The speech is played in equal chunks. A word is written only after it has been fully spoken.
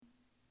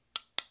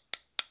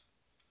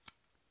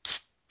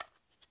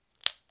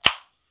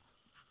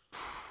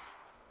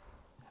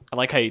I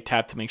like how you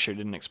tapped to make sure it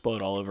didn't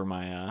explode all over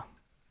my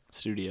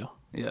studio.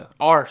 Yeah,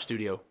 our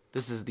studio.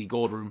 This is the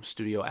Gold Room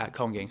studio at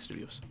Cone Gang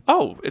Studios.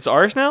 Oh, it's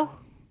ours now?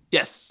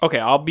 Yes. Okay,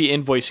 I'll be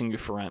invoicing you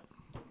for rent.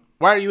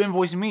 Why are you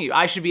invoicing me?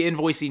 I should be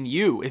invoicing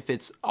you if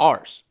it's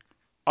ours.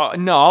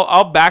 No,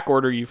 I'll back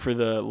order you for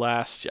the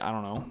last, I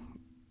don't know,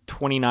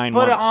 29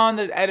 months. Put it on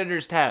the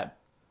editor's tab.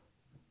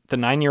 The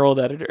 9-year-old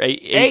editor?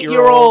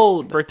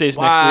 8-year-old. Birthday's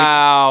next week.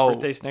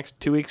 Birthday's next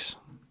 2 weeks.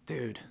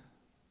 Dude.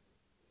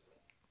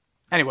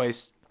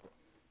 Anyways.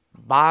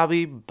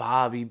 Bobby.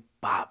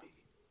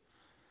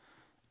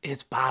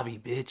 It's Bobby,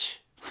 bitch.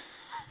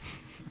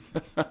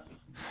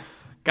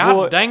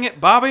 God dang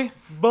it, Bobby.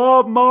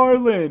 Bob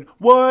Marlin,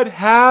 what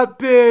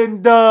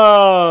happened?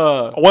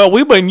 Well,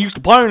 we've been used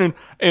to playing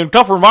in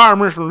tougher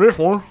environments than this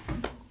one.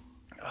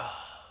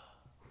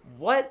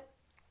 What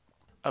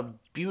a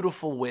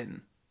beautiful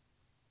win.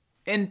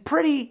 In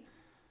pretty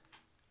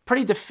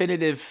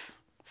definitive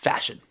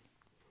fashion.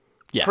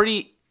 Yeah.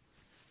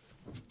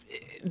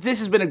 This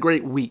has been a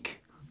great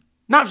week.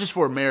 Not just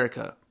for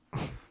America,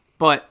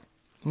 but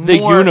the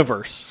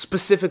universe.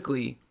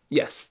 Specifically,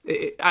 yes.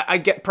 I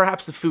get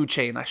perhaps the food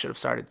chain I should have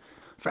started.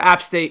 For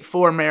App State,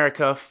 for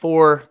America,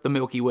 for the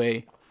Milky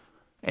Way,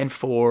 and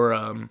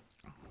for...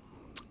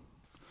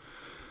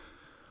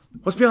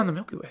 what's beyond the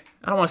Milky Way?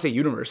 I don't want to say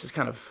universe. It's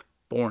kind of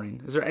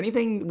boring. Is there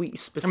anything we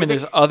specific? I mean,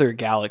 there's other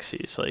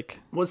galaxies. Like,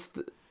 what's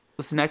the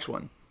next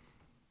one?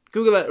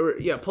 Google that. Or,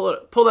 yeah, pull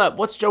that up.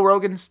 What's Joe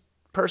Rogan's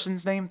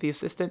person's name? The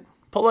assistant?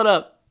 Pull it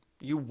up.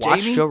 You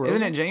watch Joe Rogan?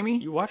 Isn't it Jamie?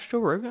 You watch Joe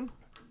Rogan?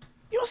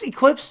 You don't see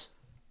clips?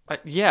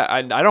 Yeah,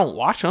 I don't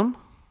watch them.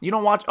 You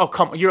don't watch? Oh,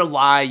 come on. You're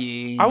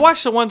lying. I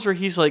watch the ones where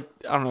he's like,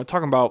 I don't know,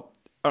 talking about...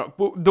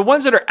 the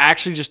ones that are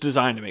actually just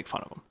designed to make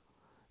fun of him.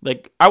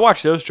 Like, I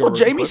watch those Joe Rogan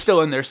Jamie's clips.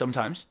 still in there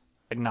sometimes.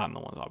 Not in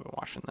the ones I've been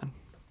watching then.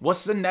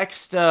 What's the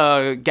next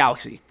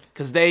galaxy?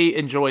 Because they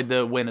enjoyed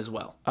the win as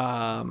well.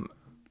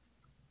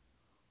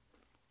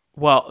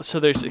 Well, so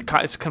it's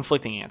a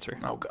conflicting answer.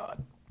 Oh,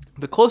 God.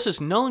 The closest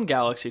known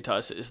galaxy to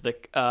us is the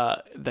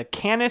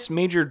Canis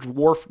Major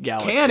Dwarf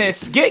Galaxy.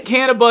 Canis. Get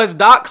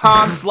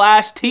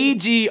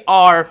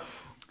cannabuzz.com/TGR.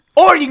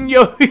 Or you can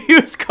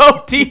use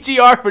code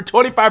TGR for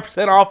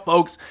 25% off,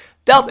 folks.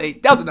 Delta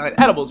 8, Delta 9,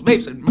 edibles,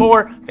 vapes, and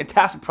more.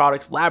 Fantastic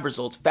products, lab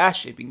results,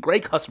 fast shipping,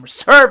 great customer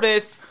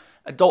service.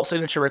 Adult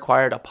signature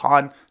required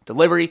upon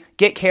delivery.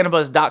 Get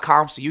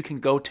cannabuzz.com so you can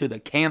go to the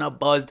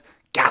Cannabuzzed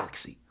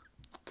Galaxy.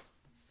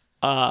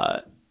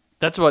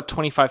 That's about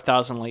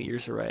 25,000 light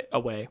years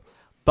away.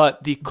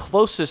 But the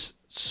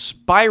closest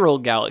spiral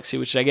galaxy,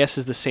 which I guess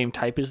is the same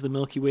type as the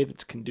Milky Way,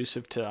 that's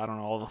conducive to, I don't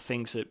know, all the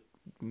things that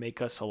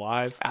make us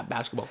alive. At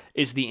basketball.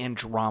 Is the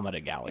Andromeda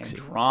Galaxy.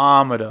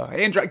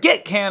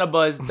 Get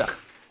Cannabuzzed.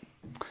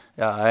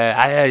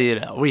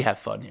 We have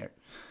fun here.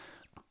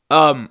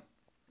 I'm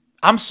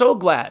so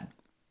glad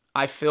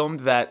I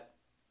filmed that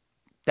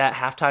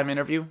halftime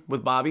interview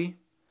with Bobby.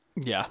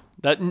 Yeah,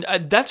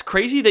 that's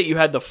crazy that you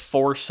had the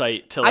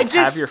foresight to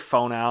have your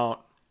phone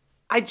out.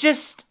 I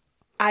just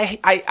had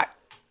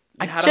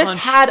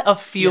a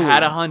feeling. You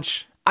had a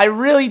hunch. I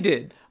really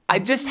did. I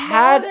just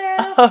had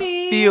a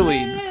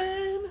feeling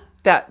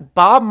that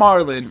Bob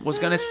Marlin was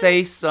going to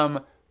say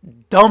some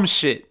dumb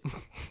shit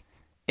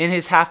in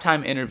his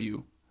halftime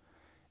interview.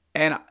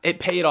 And it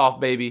paid off,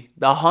 baby.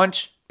 The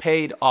hunch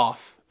paid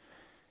off.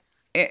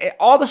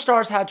 All the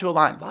stars had to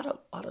align. A lot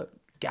of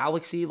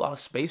galaxy, a lot of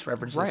space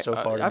references so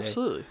far today.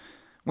 Absolutely.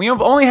 We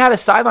have only had a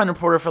sideline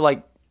reporter for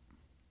like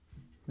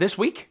this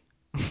week,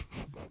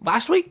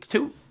 last week,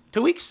 2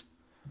 weeks,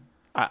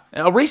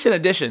 a recent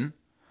addition.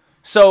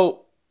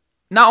 So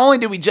not only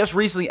did we just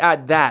recently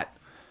add that,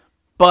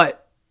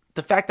 but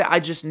the fact that I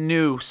just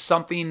knew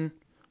something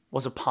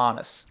was upon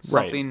us.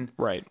 Something,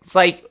 right. It's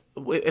like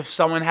if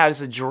someone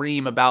has a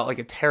dream about like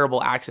a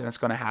terrible accident that's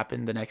going to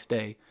happen the next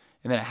day,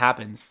 and then it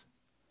happens.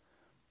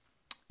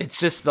 It's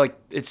just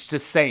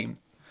same.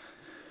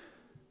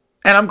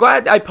 And I'm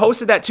glad I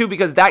posted that too,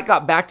 because that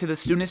got back to the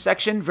student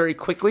section very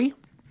quickly.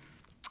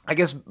 I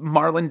guess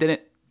Marlon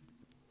didn't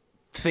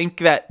think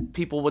that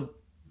people would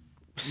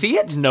see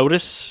it.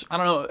 Notice. I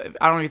don't know if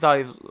he thought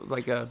he was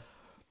like I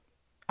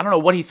don't know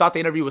what he thought the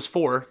interview was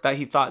for, that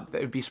he thought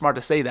it would be smart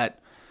to say that.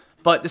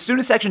 But the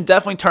student section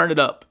definitely turned it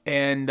up,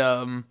 and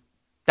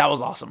that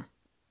was awesome.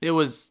 It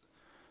was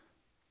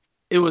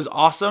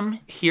awesome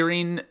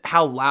hearing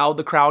how loud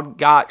the crowd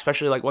got,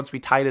 especially like once we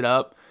tied it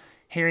up.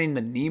 Hearing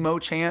the Nemo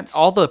chants.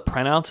 All the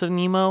printouts of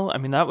Nemo. I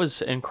mean, that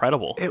was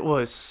incredible. It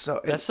was so...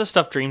 That's the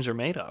stuff dreams are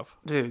made of.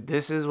 Dude,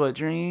 this is what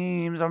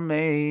dreams are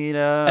made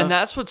of. And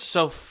that's what's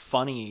so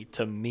funny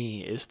to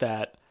me is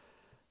that,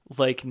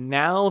 like,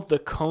 now the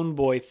Cone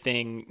Boy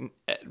thing,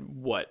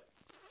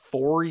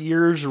 4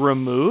 years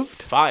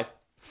removed?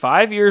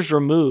 5 years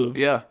removed.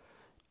 Yeah.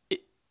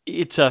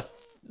 It's a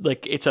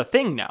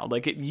thing now.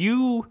 Like,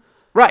 you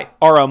right.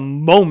 are a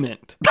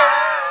moment.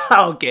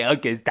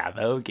 Okay, stop.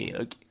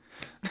 Okay.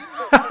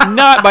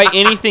 Not by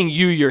anything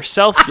you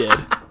yourself did.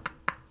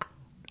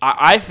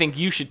 I think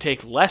you should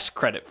take less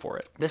credit for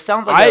it. This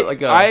sounds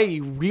like I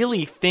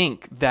really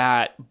think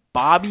that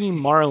Bobby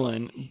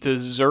Marlin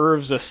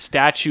deserves a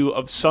statue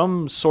of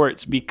some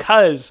sorts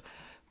because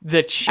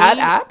the chain... At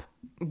App?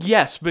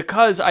 Yes,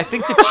 because I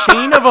think the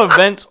chain of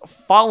events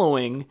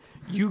following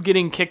you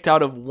getting kicked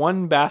out of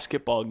one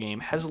basketball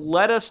game has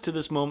led us to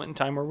this moment in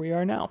time where we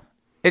are now.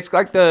 It's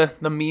like the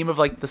meme of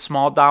like the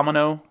small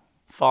domino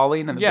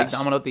falling and the big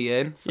domino at the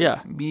end. So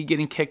yeah. Me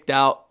getting kicked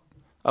out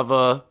of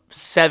a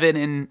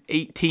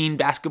 7-18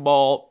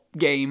 basketball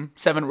game,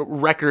 7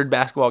 record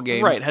basketball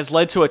game. Right, has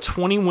led to a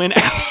 20-win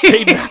App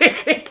State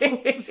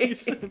basketball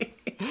season.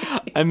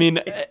 I mean,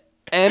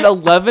 and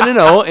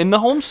 11-0 in the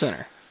home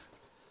center.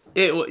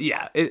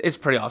 It's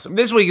pretty awesome.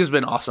 This week has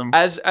been awesome.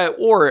 As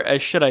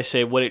should I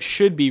say, what it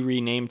should be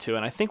renamed to,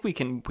 and I think we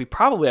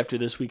probably after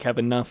this week have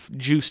enough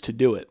juice to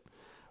do it.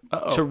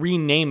 To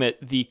rename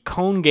it the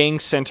Cone Gang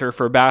Center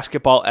for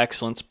Basketball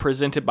Excellence,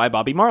 presented by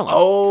Bobby Marlin.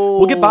 Oh,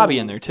 we'll get Bobby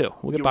in there too.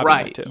 In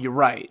there too. You're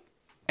right.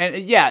 And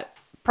yeah,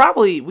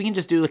 probably we can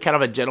just do kind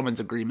of a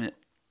gentleman's agreement.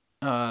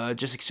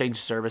 Just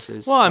exchange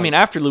services. Well, I mean,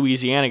 after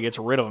Louisiana gets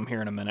rid of him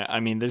here in a minute, I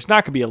mean, there's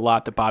not going to be a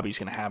lot that Bobby's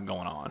going to have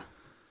going on.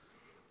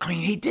 I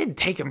mean, he did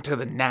take him to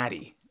the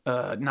Natty,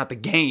 not the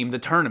game, the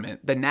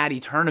tournament, the Natty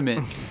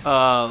tournament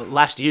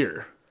last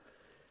year.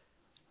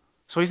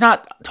 So he's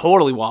not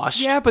totally washed.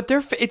 Yeah, but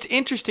it's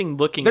interesting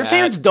looking. Their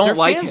fans don't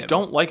like him.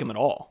 Don't like him at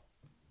all.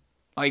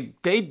 Like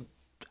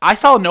I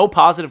saw no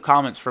positive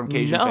comments from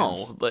Cajun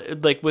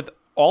fans. Like with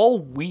all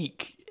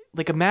week.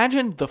 Like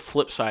imagine the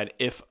flip side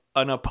if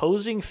an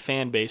opposing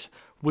fan base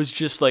was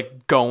just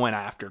like going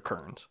after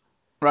Kearns.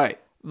 Right.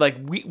 Like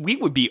we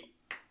would be.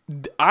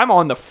 I'm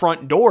on the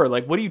front door.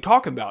 Like, what are you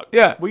talking about?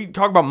 Yeah. What are you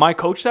talking about my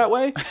coach that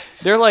way?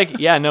 They're like,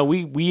 yeah, no,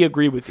 we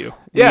agree with you.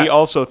 Yeah. We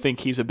also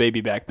think he's a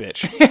baby back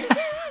bitch.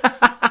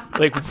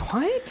 Like,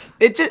 what?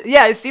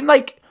 It seemed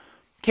like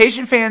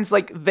Cajun fans,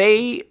 like,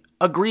 they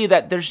agree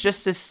that there's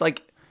just this,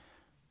 like,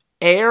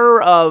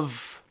 air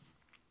of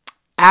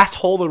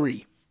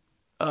assholery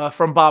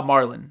from Bob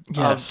Marlin.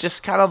 Yes.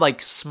 Just kind of,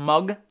 like,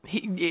 smug.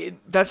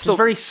 That's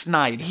very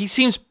snide. He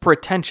seems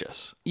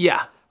pretentious.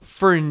 Yeah.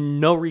 For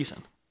no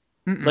reason.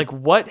 Mm-mm. Like,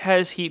 what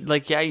has he...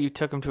 Like, yeah, you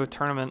took him to a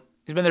tournament.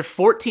 He's been there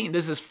 14...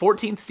 This is his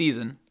 14th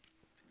season.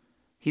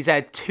 He's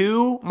had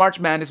 2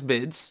 March Madness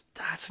bids,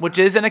 which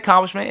is an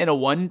accomplishment in a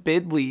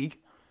 1-bid league.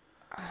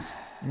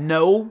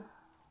 No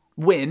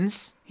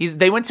wins.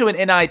 They went to an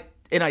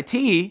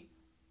NIT,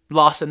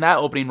 lost in that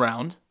opening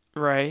round.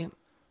 Right.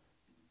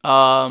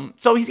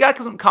 So he's got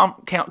some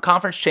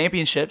conference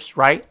championships,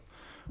 right?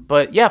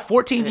 But, yeah,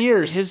 14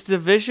 years. His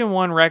Division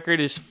I record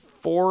is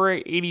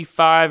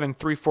 485 and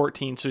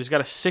 314, so he's got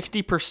a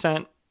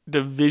 60%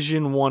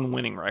 Division I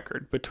winning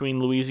record between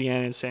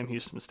Louisiana and Sam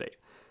Houston State.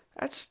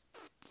 That's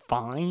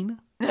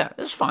fine. Yeah,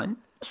 it's fine.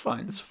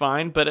 It's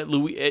fine, but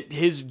at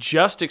his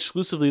just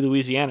exclusively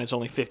Louisiana, it's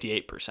only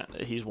 58%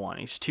 that he's won.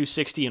 He's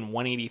 260 and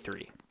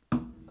 183.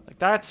 Like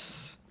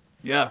that's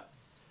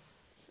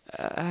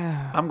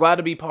I'm glad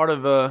to be part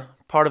of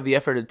the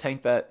effort to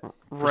tank that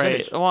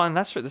percentage. Right. Well, and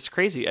that's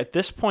crazy. At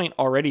this point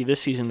already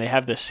this season, they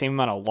have the same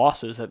amount of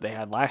losses that they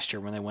had last year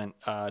when they went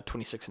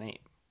 26 and 8.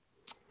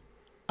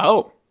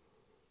 Oh,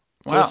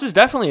 so this is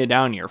definitely a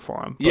down year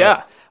for him. But,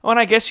 yeah. Well, and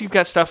I guess you've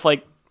got stuff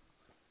like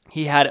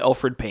he had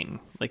Alfred Payton.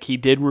 Like he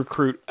did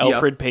recruit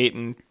Alfred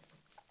Payton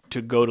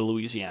to go to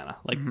Louisiana.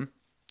 Like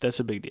that's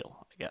a big deal,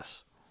 I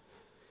guess.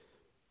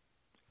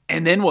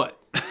 And then what?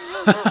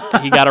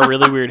 He got a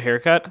really weird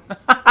haircut.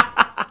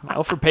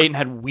 Alfred Payton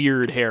had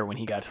weird hair when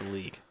he got to the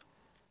league.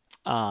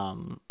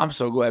 I'm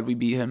so glad we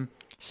beat him.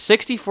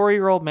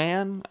 64-year-old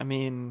man. I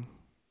mean,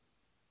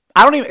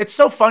 it's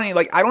so funny.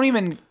 Like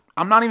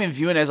I'm not even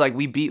viewing it as like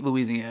we beat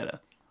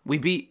Louisiana. We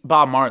beat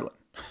Bob Marlin.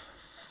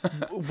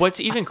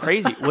 What's even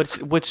crazy?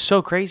 What's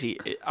so crazy?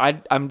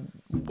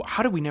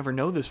 How did we never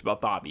know this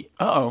about Bobby?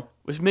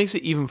 Which makes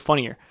it even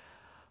funnier.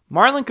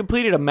 Marlin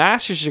completed a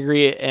master's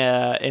degree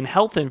in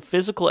health and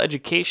physical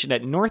education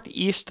at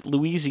Northeast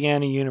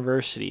Louisiana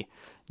University.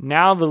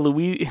 Now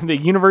the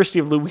University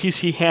of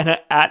Louisiana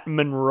at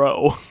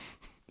Monroe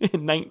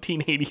in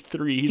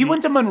 1983. He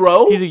went to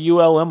Monroe? He's a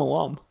ULM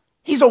alum.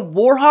 He's a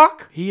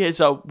Warhawk? He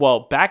is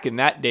back in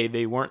that day,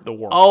 they weren't the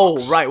Warhawks.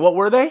 Oh, right. What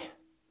were they?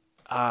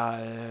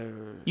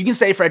 You can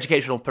say for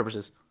educational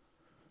purposes.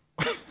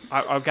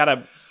 I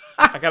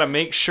gotta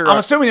make sure. I'm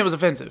assuming it was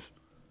offensive.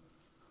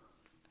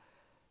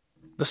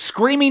 The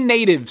Screaming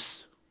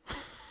Natives.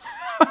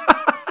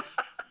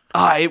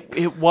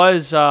 It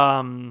was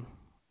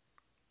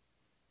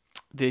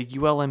the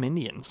ULM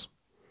Indians.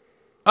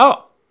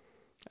 Oh,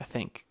 I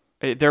think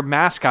their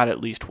mascot at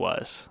least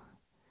was.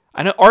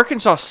 I know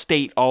Arkansas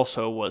State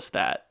also was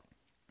that.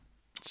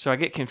 So I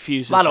get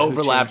confused. A lot of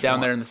overlap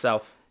down there in the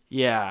South.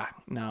 Yeah,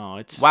 no,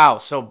 it's wow.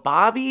 So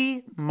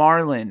Bobby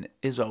Marlin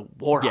is a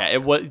Warhawk. Yeah,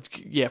 it was.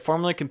 Yeah,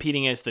 formerly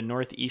competing as the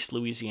Northeast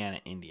Louisiana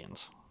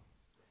Indians.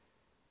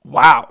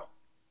 Wow,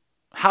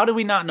 how do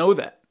we not know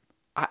that?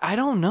 I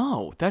don't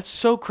know. That's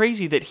so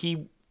crazy that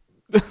he,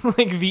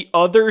 like the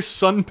other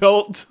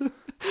Sunbelt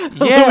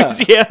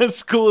Louisiana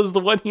school is the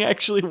one he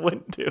actually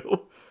went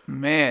to.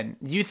 Man,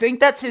 you think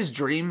that's his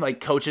dream? Like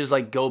coaches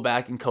like go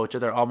back and coach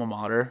at their alma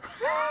mater.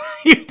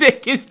 You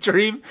think his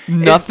dream?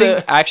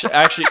 Nothing.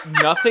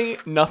 Actually,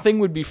 nothing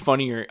would be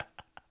funnier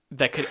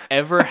that could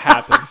ever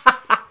happen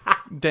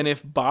than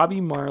if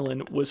Bobby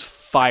Marlin was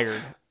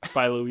fired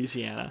by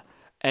Louisiana,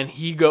 and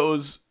he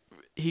goes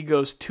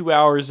 2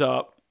 hours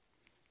up,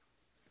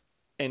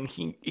 and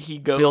he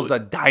goes builds a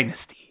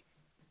dynasty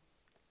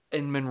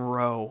in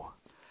Monroe.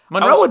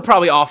 Monroe would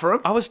probably offer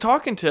him. I was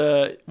talking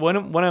to one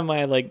of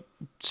my like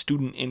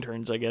student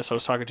interns, I guess I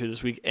was talking to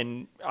this week,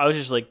 and I was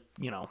just like,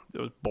 I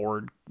was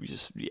bored. We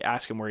just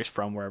ask him where he's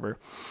from, wherever.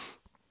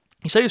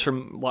 He said he's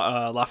from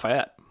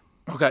Lafayette.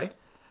 Okay.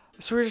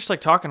 So we were just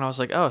like talking. I was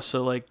like, oh,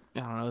 so like, I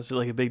don't know, is it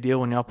like a big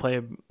deal when y'all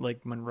play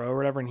like Monroe or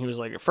whatever? And he was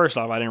like, first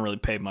off, I didn't really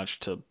pay much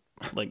to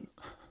like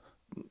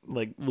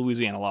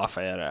Louisiana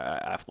Lafayette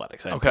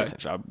athletics. I didn't pay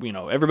attention.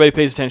 Everybody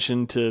pays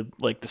attention to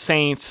like the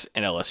Saints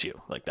and LSU.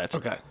 Like that's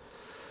okay.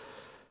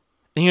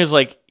 And he was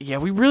like, yeah,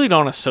 we really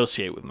don't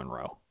associate with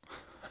Monroe.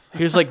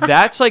 He was like,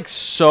 that's like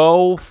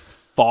so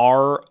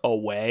far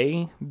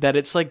away that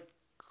it's like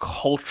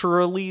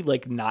culturally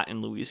like not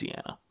in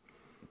Louisiana.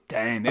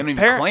 Dang, they don't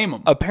even claim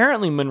them.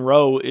 Apparently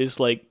Monroe is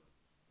like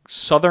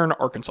southern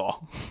Arkansas.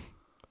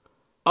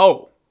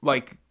 Oh,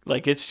 like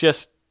it's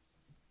just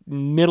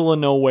middle of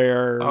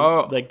nowhere.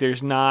 Oh. Like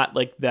there's not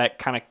like that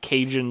kind of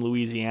Cajun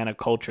Louisiana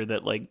culture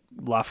that like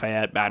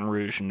Lafayette, Baton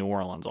Rouge, and New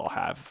Orleans all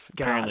have.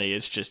 Apparently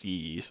it's just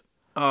yees.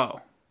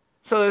 Oh,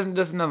 so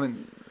there's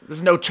nothing.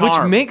 There's no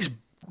charm. Which makes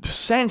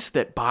sense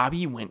that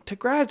Bobby went to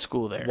grad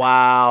school there.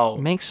 Wow,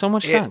 makes so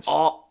much sense.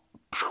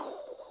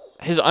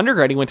 His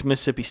undergrad, he went to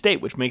Mississippi State,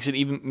 which makes it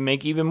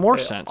even more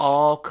sense.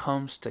 All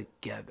comes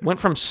together. Went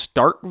from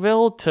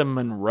Starkville to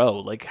Monroe.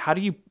 Like, how do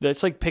you?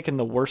 That's like picking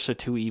the worst of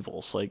two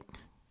evils. Like,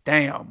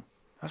 damn.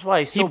 That's why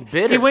he's so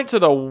bitter. He went to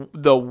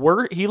the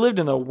worst. He lived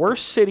in the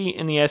worst city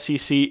in the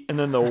SEC, and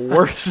then the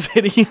worst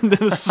city in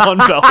the Sun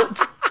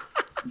Belt.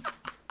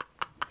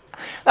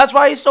 That's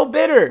why he's so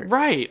bitter.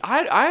 Right.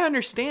 I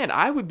understand.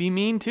 I would be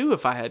mean too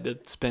if I had to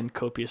spend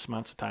copious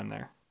amounts of time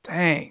there.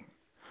 Dang.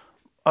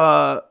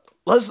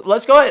 Let's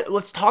go ahead.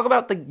 Let's talk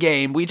about the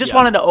game. We just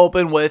wanted to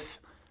open with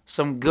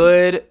some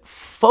good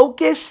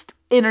focused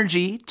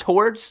energy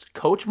towards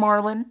Coach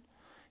Marlin.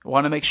 I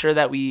want to make sure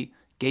that we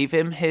gave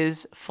him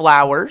his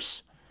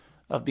flowers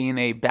of being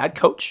a bad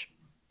coach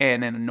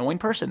and an annoying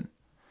person.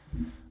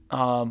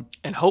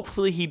 And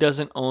hopefully he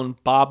doesn't own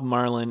Bob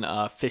Marlin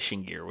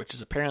Fishing Gear, which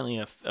is apparently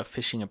a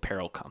fishing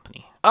apparel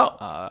company.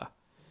 Oh.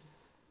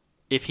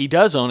 If he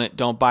does own it,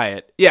 don't buy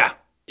it. Yeah.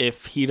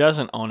 If he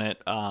doesn't own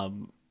it, I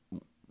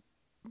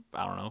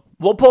don't know.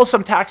 We'll pull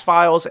some tax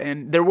files,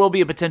 and there will be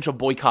a potential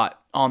boycott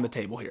on the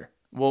table here.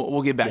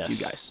 We'll get back to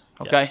you guys.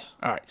 Okay? Yes.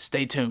 All right.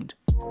 Stay tuned.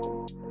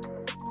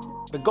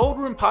 The Gold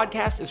Room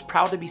Podcast is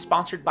proud to be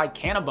sponsored by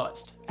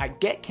Cannabuzz. At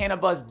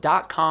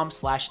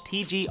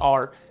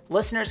getcannabuzz.com/TGR,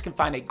 listeners can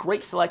find a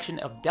great selection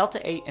of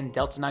Delta 8 and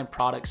Delta 9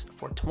 products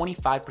for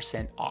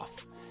 25%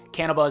 off.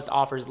 Cannabuzz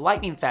offers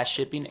lightning-fast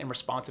shipping and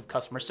responsive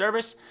customer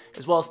service,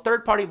 as well as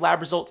third-party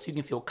lab results so you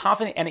can feel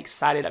confident and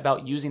excited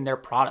about using their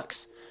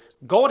products.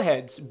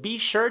 Goldheads, be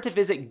sure to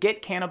visit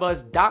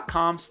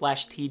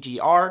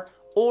getcannabuzz.com/TGR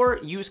or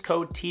use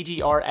code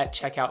TGR at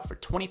checkout for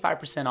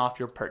 25% off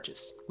your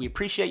purchase. We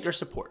appreciate your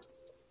support.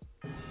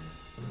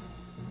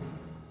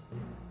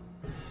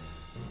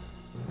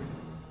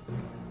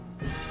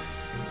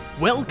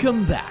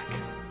 Welcome back.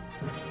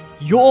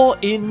 You're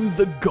in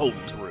the Gold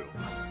Room.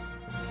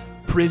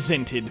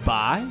 Presented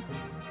by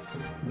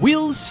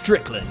Will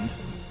Strickland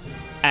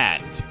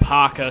and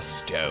Parker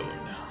Stone.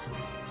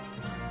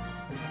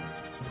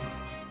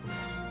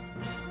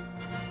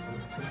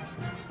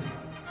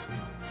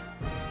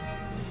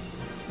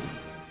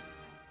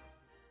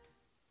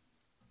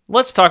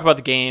 Let's talk about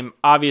the game.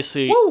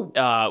 Obviously,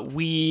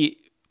 we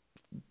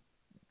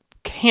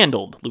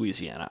handled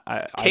Louisiana.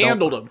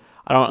 Candled him.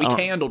 We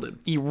candled him.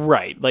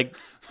 Right. Like,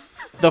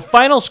 the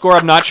final score,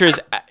 I'm not sure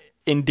is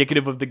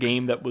indicative of the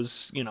game that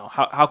was,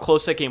 how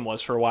close that game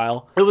was for a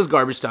while. It was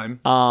garbage time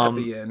at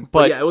the end.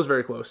 But yeah, it was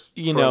very close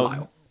for a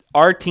while.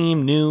 Our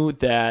team knew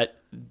that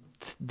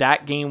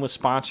game was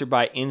sponsored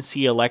by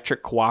NC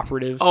Electric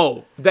Cooperatives.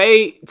 Oh,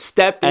 they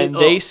stepped in. And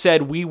they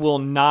said, we will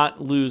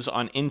not lose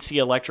on NC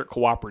Electric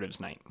Cooperatives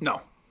night.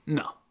 No.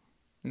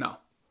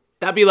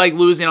 That'd be like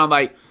losing on,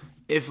 like,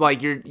 if,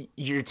 like, your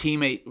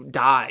teammate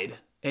died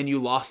and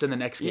you lost in the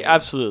next game. Yeah,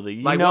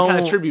 absolutely. What kind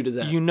of tribute is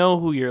that? You know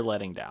who you're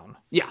letting down.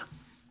 Yeah.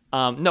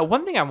 No,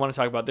 one thing I want to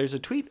talk about, there's a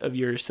tweet of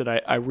yours that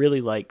I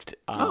really liked.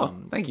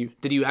 Thank you.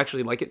 Did you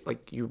actually like it?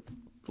 Like, you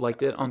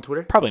liked it on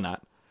Twitter? Probably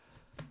not.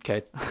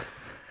 Okay.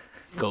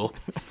 Cool.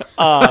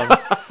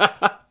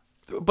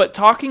 But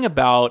talking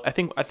about, I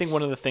think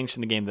one of the things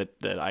in the game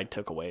that I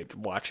took away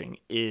watching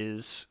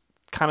is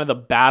kind of the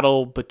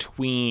battle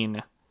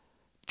between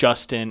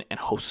Justin and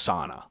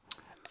Hosanna.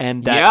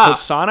 And that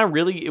Hosanna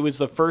really, it was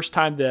the first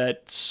time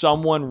that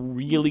someone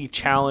really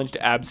challenged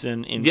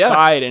Abson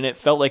inside, and it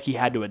felt like he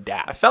had to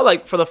adapt. I felt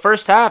like for the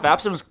first half,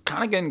 Abson was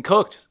kind of getting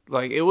cooked.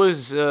 Like, it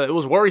was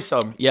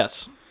worrisome.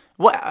 Yes.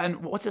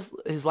 What's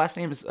his last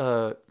name is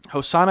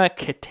Hosanna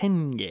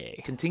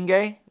Kitenge.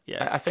 Kintinge?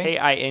 Yeah, I think.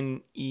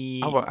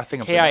 K-I-N-E. Oh, I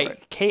think I'm saying that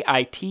right.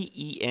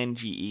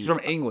 K-I-T-E-N-G-E. He's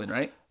from England,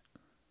 right?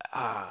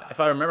 If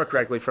I remember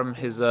correctly from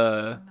his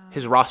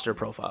roster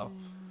profile.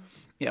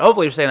 Yeah,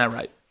 hopefully you're saying that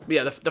right. But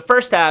yeah, the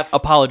first half,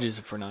 Apologies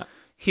if we're not.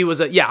 he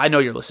was yeah, I know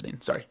you're listening.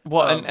 Sorry.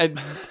 Well, and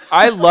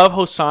I love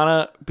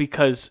Hosanna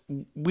because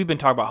we've been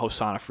talking about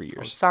Hosanna for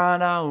years.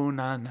 Hosanna,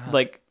 unana.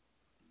 Like,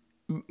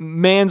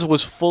 Mans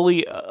was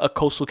fully a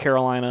Coastal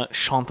Carolina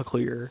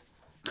Chanticleer.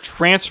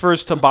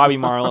 Transfers to Bobby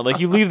Marlin. Like,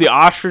 you leave the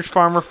ostrich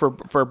farmer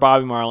for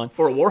Bobby Marlin.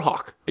 For a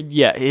Warhawk.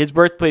 Yeah, his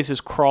birthplace is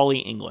Crawley,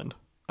 England.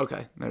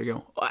 Okay, there you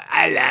go.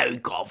 Hello,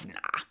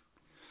 governor.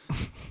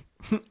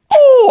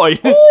 Oi!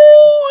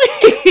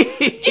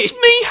 It's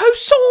me,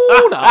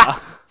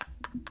 Hosanna!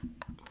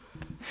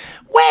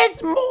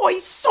 Where's my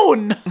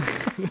son?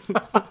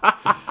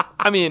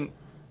 I mean,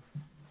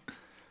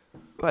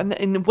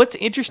 and what's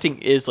interesting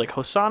is, like,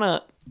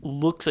 Hosanna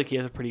looks like he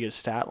has a pretty good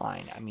stat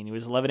line. I mean, he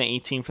was 11 to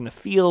 18 from the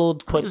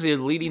field. He was the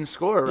leading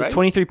scorer, right?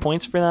 23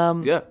 points for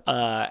them. Yeah.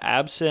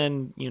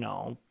 Abson,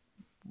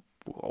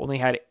 only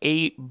had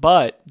 8,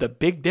 but the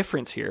big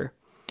difference here,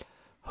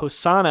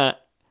 Hosanna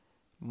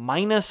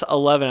minus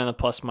 11 on the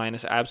plus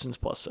minus, Abson's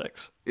plus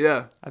 6.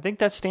 Yeah. I think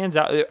that stands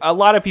out. A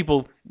lot of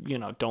people,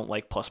 don't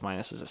like plus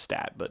minus as a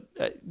stat, but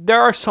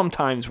there are some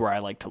times where I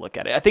like to look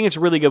at it. I think it's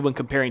really good when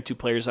comparing two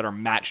players that are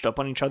matched up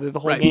on each other the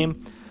whole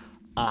game.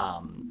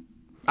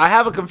 I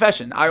have a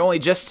confession. I only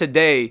just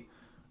today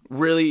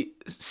really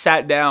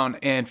sat down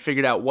and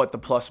figured out what the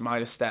plus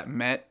minus stat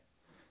meant.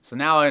 So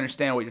now I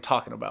understand what you're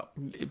talking about.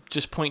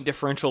 Just point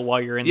differential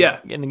while you're in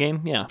the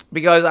game? Yeah.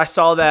 Because I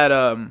saw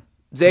that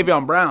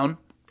Xavier Brown,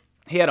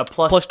 he had a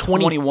plus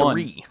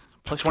 21.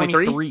 Plus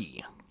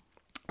 23.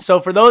 So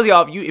for those of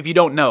y'all, if you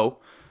don't know,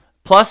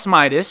 plus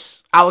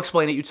minus, I'll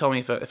explain it. You tell me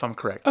if I'm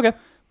correct. Okay.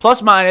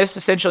 Plus minus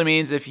essentially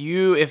means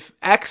if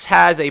X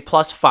has a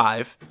plus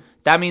 5,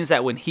 that means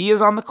that when he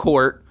is on the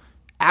court,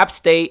 App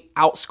State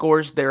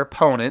outscores their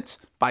opponent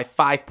by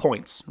 5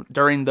 points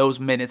during those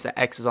minutes that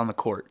X is on the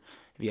court.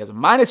 If he has a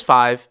minus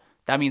 5,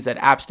 that means that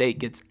App State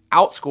gets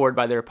outscored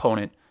by their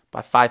opponent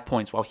by 5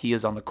 points while he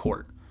is on the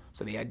court.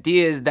 So the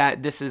idea is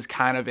that this is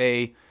kind of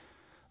a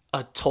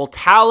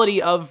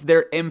totality of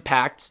their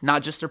impact,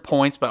 not just their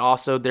points, but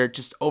also their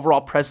just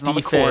overall presence on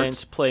the court.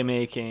 Defense,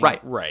 playmaking.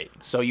 Right.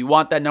 So you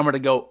want that number to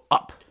go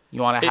up.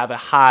 You want to have a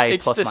high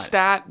plus minus. It's the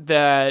stat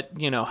that,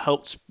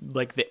 helps,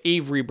 like, the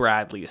Avery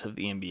Bradleys of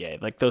the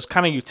NBA. Like, those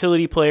kind of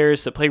utility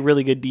players that play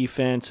really good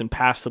defense and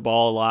pass the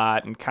ball a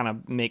lot and kind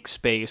of make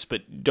space,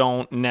 but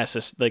don't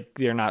necessarily, like,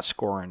 they're not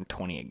scoring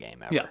 20 a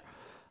game ever.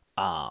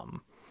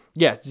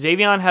 Yeah.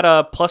 Xavier had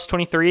a plus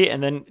 23,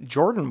 and then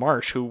Jordan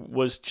Marsh, who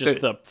was just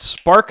the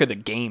spark of the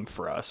game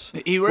for us.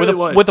 He really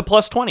was. With a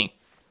plus 20.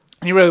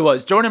 He really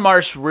was. Jordan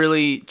Marsh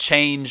really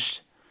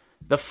changed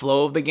the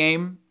flow of the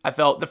game. I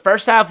felt the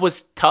first half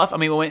was tough. I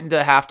mean, we went into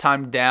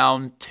halftime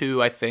down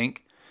 2, I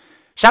think.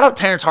 Shout out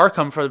Terrence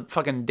Harcum for the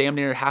fucking damn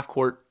near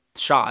half-court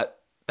shot.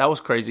 That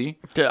was crazy.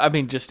 I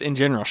mean, just in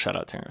general, shout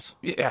out Terrence.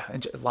 Yeah,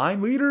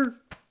 line leader.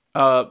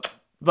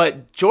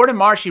 But Jordan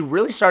Marsh, he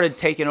really started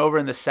taking over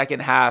in the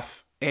second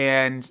half.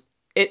 And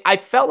I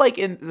felt like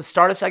in the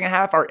start of the second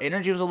half, our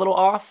energy was a little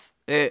off.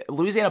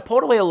 Louisiana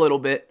pulled away a little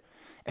bit.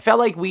 It felt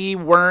like we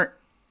weren't,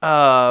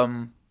 I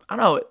don't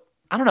know.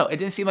 It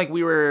didn't seem like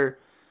we were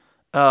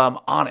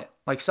on it.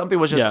 Like something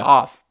was just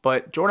off.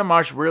 But Jordan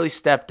Marsh really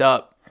stepped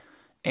up.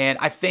 And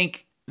I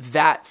think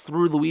that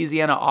threw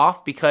Louisiana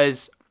off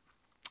because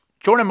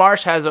Jordan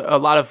Marsh has a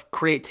lot of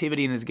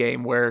creativity in his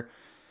game where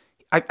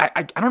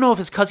I don't know if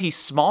it's because he's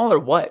small or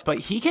what, but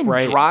he can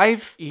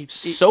drive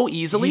so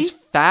easily. He's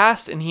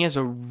fast, and he has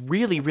a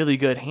really, really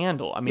good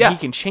handle. I mean, he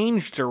can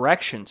change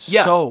direction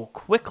so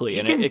quickly,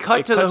 and it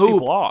cut to the hoop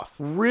people off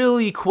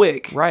really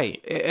quick.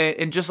 Right.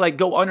 And just like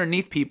go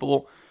underneath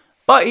people.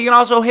 But he can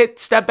also hit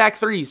step back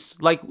threes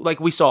like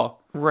we saw.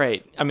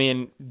 Right. I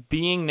mean,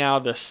 being now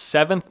the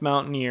 7th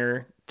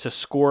Mountaineer to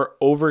score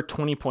over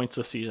 20 points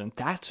this season,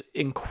 that's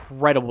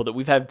incredible that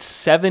we've had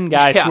 7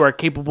 guys who are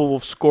capable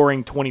of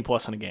scoring 20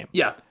 plus in a game.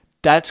 Yeah.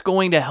 That's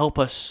going to help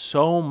us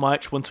so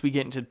much once we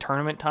get into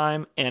tournament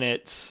time, and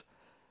it's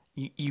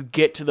you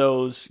get to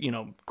those,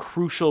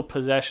 crucial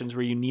possessions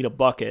where you need a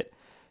bucket,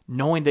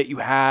 knowing that you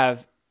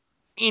have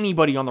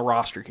anybody on the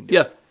roster can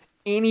do it.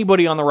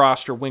 Anybody on the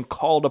roster, when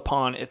called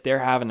upon, if they're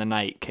having the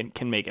night,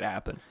 can make it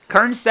happen.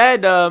 Kern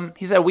said,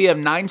 we have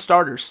 9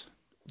 starters.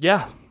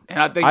 Yeah. And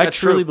I think I that's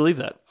truly true. believe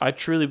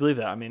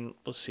that. I mean,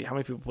 let's see. How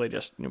many people played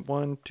just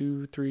 1,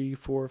 2, 3,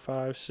 4,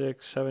 5,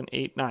 6, 7,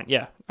 8, 9.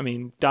 Yeah. I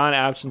mean, Don,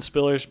 Abson,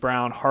 Spillers,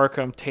 Brown,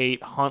 Harcum,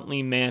 Tate,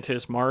 Huntley,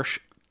 Mantis, Marsh.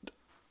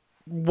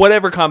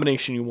 Whatever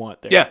combination you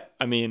want there. Yeah.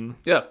 I mean.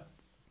 Yeah.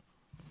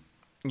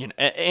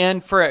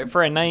 And for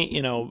a night,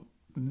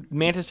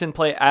 Mantis didn't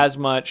play as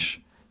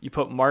much. You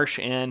put Marsh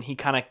in. He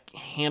kind of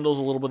handles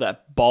a little bit of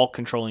that ball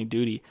controlling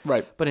duty.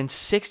 Right. But in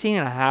 16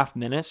 and a half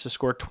minutes to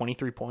score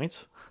 23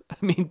 points. I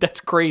mean, that's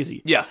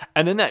crazy. Yeah.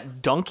 And then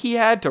that dunk he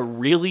had to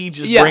really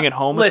just bring it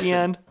home at the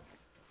end.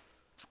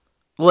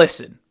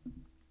 Listen.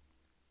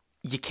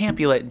 you can't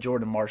be letting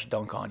Jordan Marsh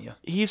dunk on you.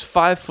 He's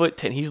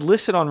 5'10". He's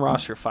listed on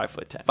roster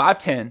 5'10".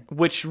 5'10".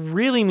 Which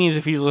really means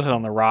if he's listed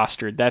on the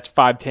roster, that's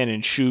 5'10"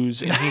 in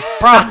shoes, and he's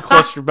probably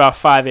closer to about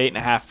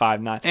 5'8.5",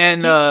 5'9".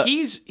 And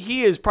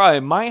he is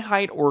probably my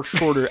height or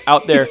shorter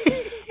out there,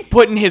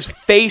 putting his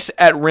face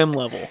at rim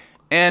level.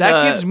 And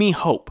that gives me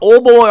hope.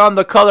 Old boy on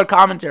the color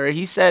commentary,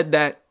 he said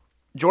that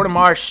Jordan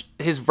Marsh,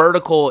 his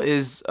vertical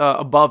is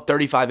above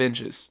 35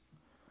 inches.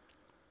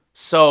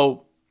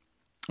 So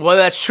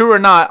whether that's true or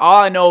not,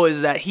 all I know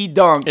is that he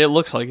dunked. It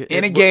looks like it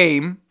in a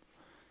game.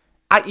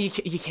 You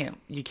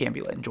can't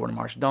be letting Jordan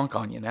Marsh dunk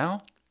on you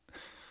now.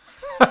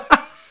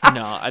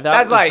 No,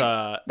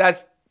 that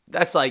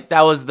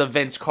was the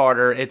Vince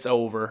Carter. It's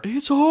over.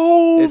 It's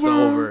over. It's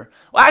over.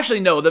 Well, actually,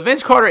 no. The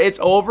Vince Carter. It's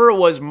over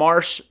was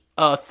Marsh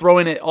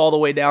throwing it all the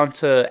way down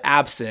to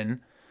Abson,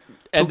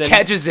 and who then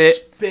catches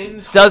it,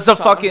 does the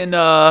fucking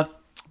a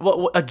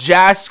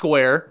jazz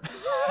square.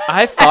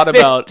 I thought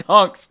about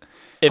dunks.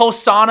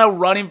 Hosanna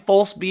running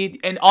full speed,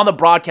 and on the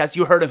broadcast,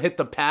 you heard him hit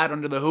the pad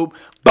under the hoop.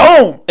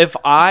 Boom! If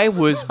I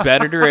was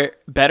better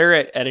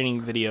at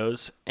editing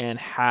videos and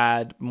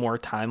had more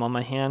time on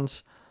my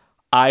hands,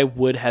 I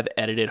would have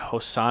edited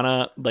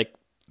Hosanna like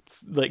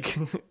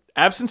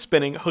Absent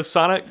spinning,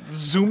 Hosanna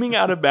zooming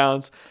out of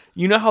bounds.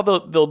 You know how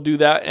they'll do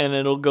that, and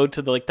it'll go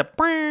to the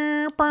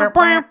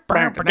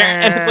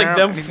and it's like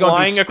them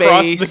flying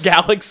across the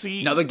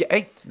galaxy.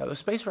 Another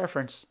space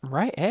reference.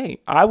 Right? Hey,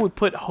 I would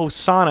put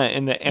Hosanna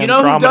in the Andromeda You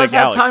know who does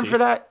galaxy. have time for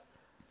that?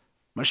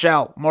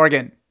 Michelle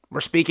Morgan.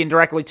 We're speaking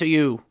directly to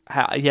you.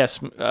 Yes.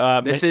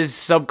 This is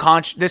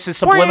subconscious. This is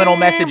subliminal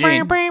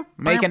messaging.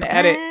 Make an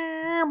edit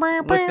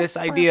with this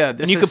idea.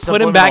 This you is could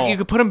put him back. You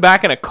could put him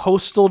back in a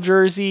Coastal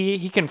jersey.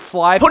 He can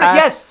fly. Put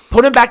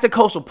him back to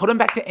Coastal. Put him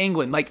back to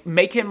England. Like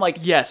make him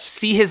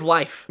see his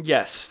life.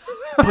 Yes.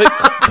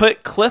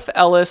 Put Cliff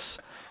Ellis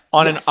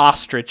on an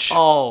ostrich.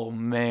 Oh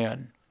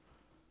man.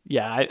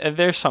 Yeah,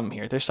 there's some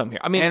here.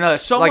 I mean, and a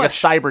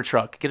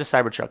Cybertruck. Get a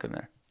Cybertruck in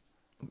there.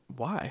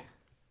 Why?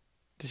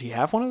 Does he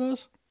have one of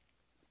those?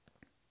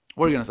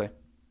 What are you gonna say?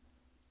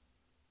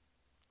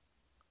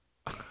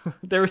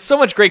 There was so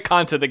much great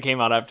content that came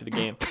out after the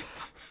game.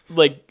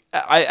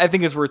 I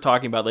think it's worth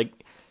talking about. Like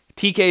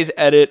TK's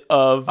edit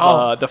of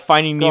the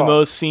Finding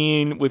Nemo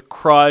scene with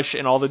Crush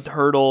and all the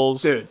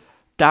turtles. Dude,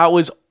 that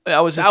was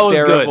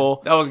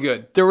hysterical. That was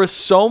good. There was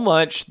so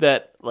much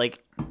that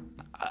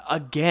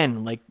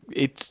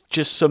it's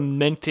just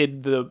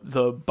cemented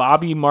the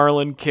Bobby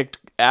Marlin kicked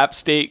App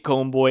State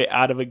Coneboy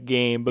out of a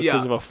game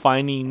because of a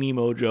Finding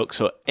Nemo joke.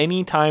 So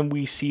anytime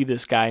we see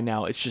this guy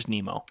now, it's just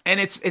Nemo. And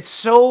it's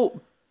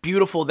so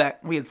beautiful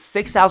that we had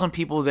 6,000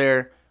 people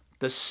there.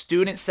 The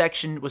student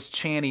section was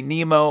chanting,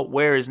 "Nemo,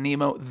 where is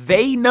Nemo?"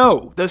 They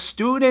know. The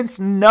students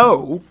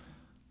know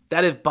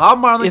that if Bob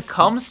Marley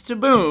comes to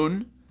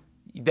Boone,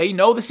 they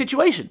know the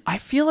situation. I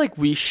feel like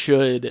we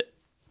should,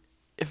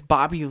 if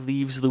Bobby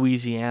leaves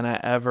Louisiana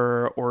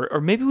ever,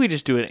 or maybe we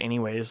just do it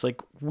anyways,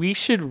 we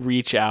should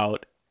reach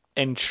out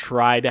and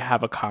try to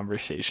have a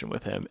conversation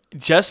with him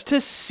just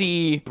to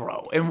see,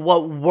 bro, in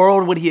what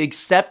world would he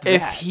accept that?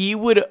 If he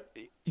would,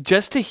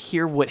 just to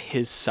hear what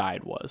his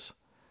side was.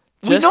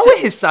 We know what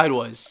his side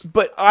was.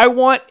 But I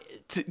want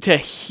to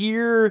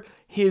hear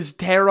his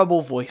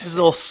terrible voice. His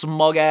little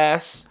smug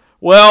ass.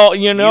 Well,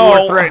 you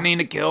were threatening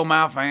to kill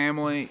my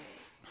family.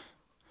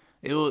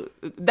 It was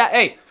that.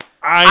 Hey,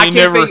 I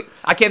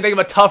can't think of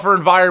a tougher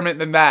environment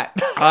than that.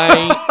 I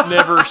ain't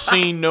never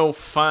seen no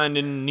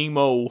Finding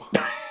Nemo.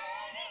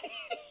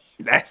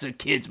 That's a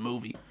kid's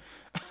movie.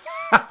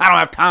 I don't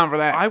have time for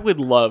that. I would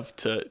love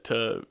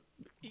to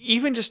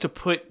even just to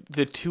put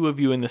the two of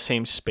you in the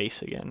same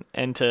space again,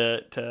 and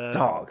to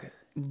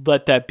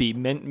let that be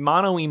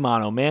mano y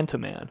mano, man to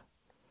man.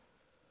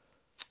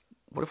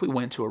 What if we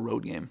went to a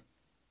road game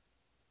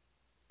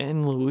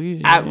in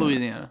Louisiana? At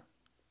Louisiana.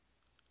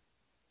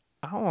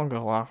 I don't want to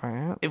go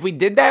Lafayette. If we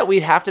did that,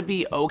 we'd have to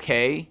be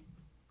okay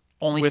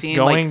only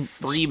seeing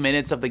 3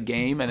 minutes of the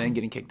game and then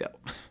getting kicked out.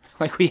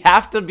 We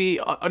have to be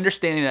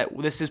understanding that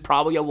this is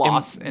probably a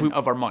loss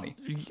of our money.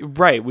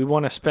 Right. We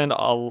want to spend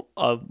a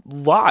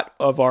lot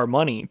of our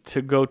money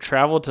to go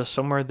travel to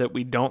somewhere that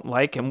we don't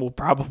like and we'll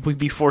probably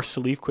be forced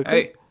to leave quickly.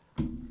 Hey,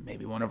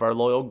 maybe one of our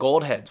loyal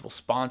gold heads will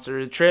sponsor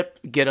a trip,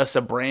 get us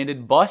a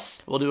branded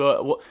bus. We'll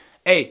do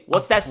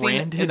what's that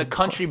scene in the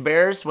Country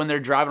Bears when they're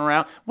driving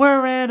around?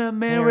 We're an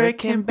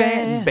American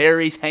band.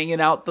 Barry's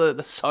hanging out the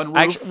sunroof.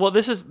 Actually, well,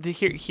 this is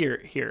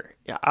here.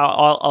 Yeah,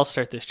 I'll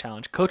start this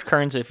challenge. Coach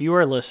Kearns, if you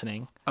are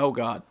listening. Oh,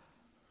 God.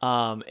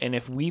 And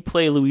if we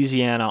play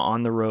Louisiana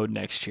on the road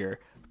next year,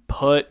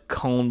 put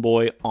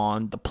Coneboy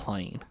on the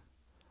plane.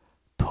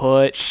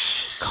 Put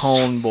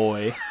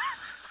Coneboy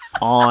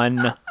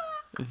on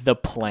the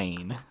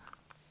plane.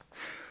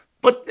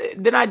 But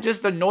then I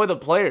just annoy the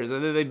players,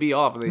 and then they'd be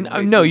off.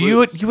 No, you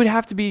would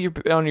have to be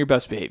on your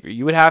best behavior.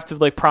 You would have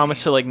to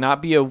promise to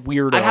not be a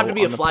weirdo. I'd have to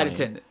be a flight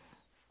attendant.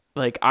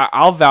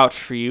 I'll vouch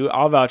for you.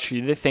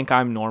 They think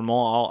I'm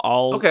normal.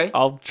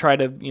 I'll try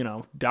to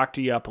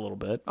doctor you up a little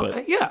bit. But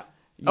okay, yeah.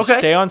 You Okay.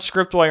 stay on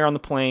script while you're on the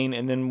plane,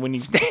 and then when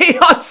you Stay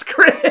on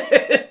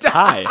script.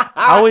 hi,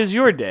 how is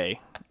your day?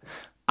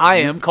 I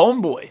am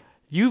Cone Boy.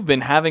 You've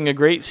been having a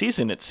great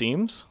season, it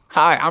seems.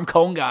 Hi, I'm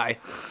Cone Guy.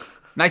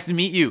 Nice to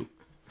meet you.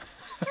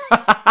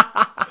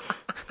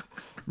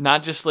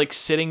 Not just like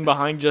sitting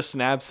behind Justin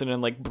Abson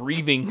and like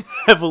breathing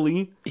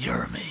heavily.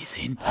 You're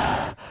amazing.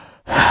 I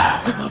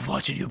love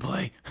watching you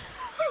play.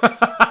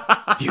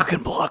 You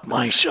can block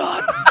my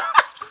shot.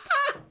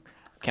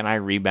 Can I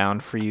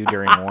rebound for you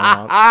during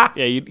warm-up?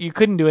 Yeah, you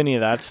couldn't do any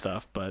of that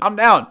stuff, but I'm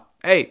down.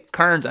 Hey,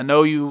 Kearns, I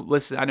know you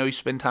listen. I know you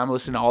spend time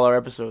listening to all our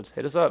episodes.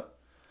 Hit us up.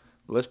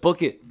 Let's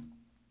book it.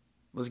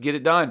 Let's get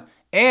it done.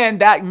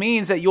 And that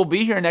means that you'll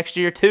be here next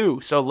year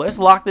too. So let's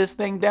lock this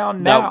thing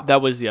down now.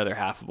 that was the other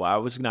half of why I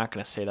was not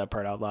going to say that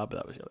part out loud, but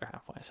that was the other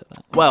half why I said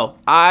that. Well,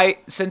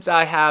 since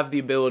I have the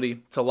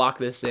ability to lock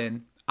this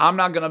in, I'm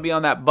not gonna be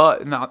on that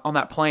on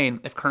that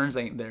plane if Kearns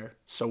ain't there.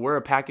 So we're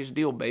a package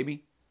deal,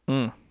 baby.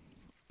 You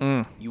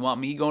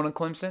want me going to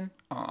Clemson?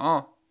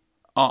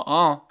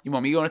 You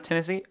want me going to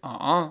Tennessee?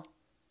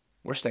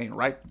 We're staying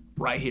right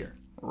here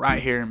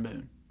in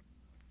Boone.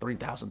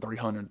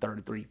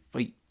 3,333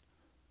 feet.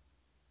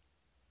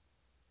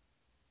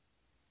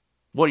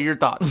 What are your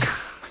thoughts?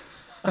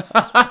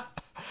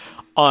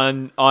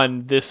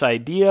 On this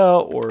idea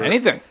or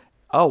Anything.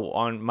 Oh,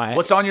 on my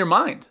What's on your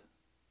mind?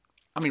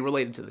 I mean,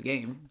 related to the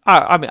game.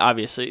 I mean,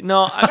 obviously.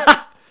 No,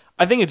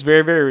 I think it's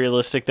very, very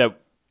realistic that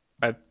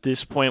at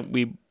this point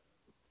we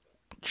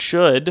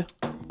should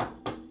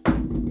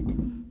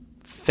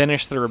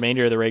finish the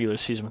remainder of the regular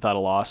season without a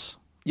loss.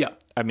 Yeah.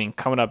 I mean,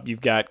 coming up,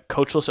 you've got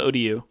coachless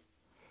ODU.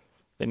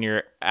 Then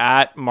you're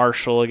at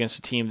Marshall against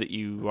a team that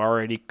you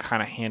already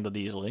kind of handled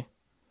easily.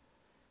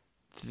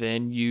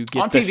 Then you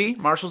get on TV.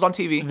 Marshall's on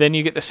TV. Then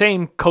you get the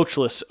same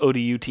coachless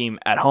ODU team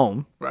at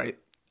home. Right.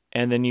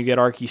 And then you get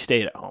Arky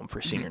State at home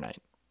for senior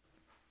night.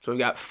 So we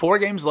got 4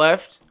 games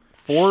left.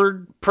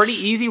 4 pretty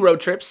easy road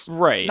trips.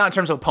 Right. Not in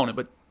terms of opponent,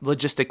 but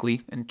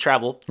logistically and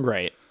travel.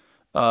 Right.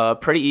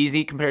 Pretty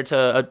easy compared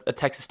to a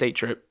Texas State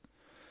trip.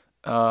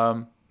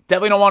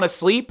 Definitely don't want to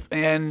sleep,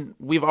 and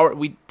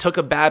we took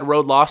a bad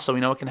road loss, so we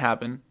know it can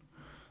happen.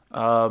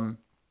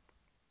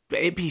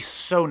 It'd be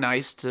so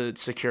nice to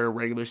secure a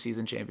regular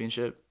season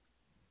championship.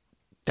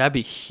 That'd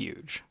be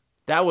huge.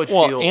 That would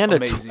feel and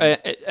amazing.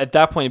 At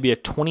that point, it'd be a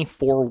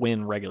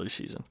 24-win regular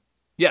season.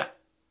 Yeah.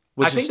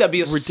 I think that'd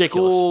be a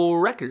ridiculous school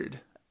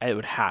record. It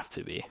would have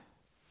to be.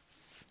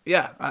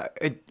 Yeah,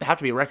 it'd have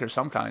to be a record of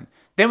some kind.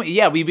 Then,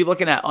 we'd be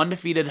looking at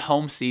undefeated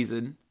home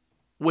season,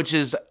 which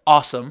is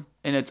awesome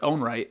in its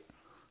own right.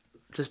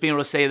 Just being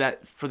able to say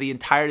that for the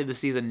entirety of the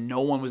season,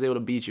 no one was able to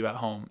beat you at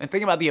home. And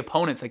think about the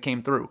opponents that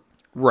came through.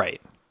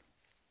 Right.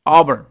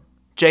 Auburn,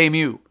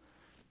 JMU,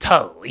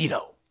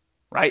 Toledo,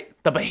 right?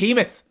 The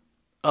behemoth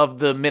of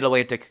the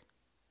Mid-Atlantic.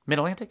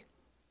 Mid-Atlantic?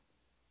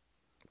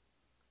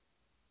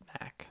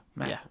 MAC.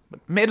 Yeah.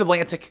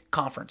 Mid-Atlantic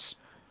Conference.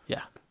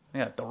 Yeah.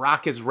 Yeah, the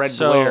Rock is red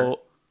glare.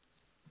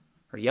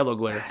 Or yellow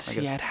glare, I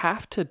See, guess. I'd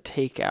have to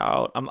take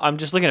out... I'm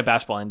just looking at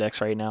Basketball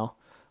Index right now.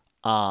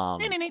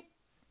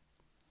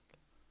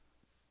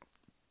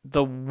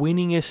 The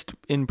winningest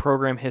in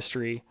program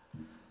history...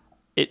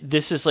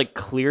 This is like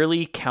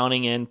clearly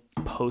counting in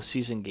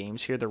postseason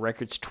games here. The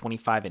record's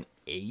 25-8.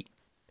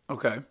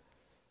 Okay.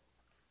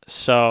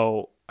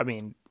 So, I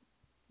mean,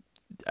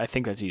 I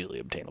think that's easily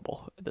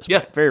obtainable at this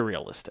point. Very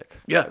realistic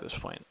at this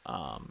point.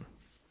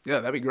 Yeah,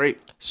 that'd be great.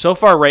 So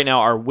far right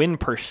now, our win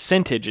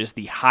percentage is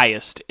the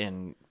highest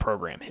in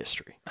program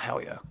history.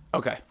 Hell yeah.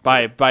 Okay.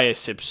 By a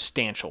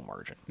substantial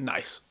margin.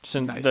 Nice. So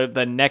nice.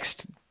 The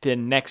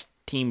next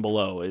team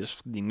below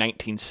is the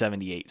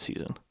 1978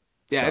 season.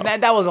 Yeah, so.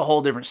 and that was a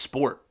whole different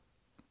sport.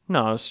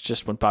 No, it's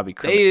just when Bobby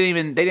Kermit.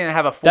 They didn't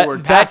have a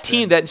forward that pass.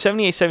 team, that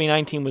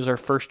 78-79 team was our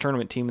first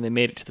tournament team, and they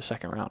made it to the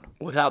second round.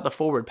 Without the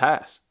forward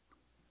pass.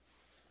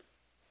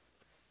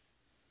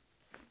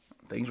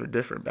 Things were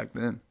different back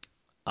then.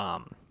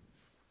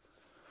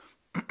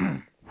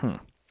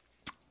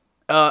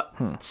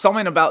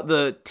 Something about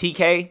the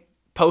TK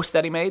post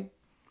that he made.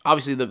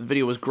 Obviously, the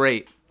video was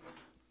great.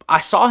 I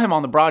saw him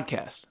on the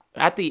broadcast.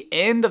 At the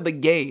end of the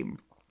game,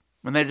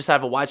 when they just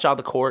have a wide shot of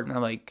the court, and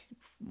they're like,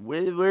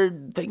 we're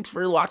thanks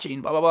for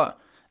watching, blah, blah, blah.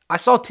 I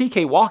saw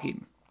TK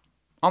walking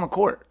on the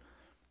court.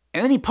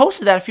 And then he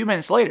posted that a few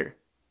minutes later.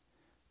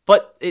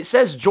 But it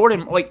says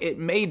Jordan, it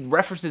made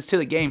references to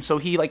the game, so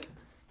he,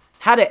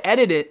 had to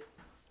edit it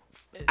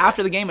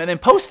after the game and then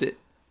post it.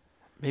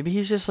 Maybe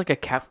he's just like a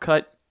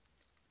CapCut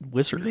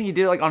wizard. You think he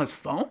did it, on his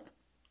phone?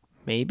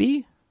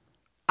 Maybe?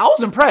 I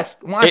was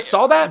impressed when I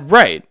saw that.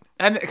 Right.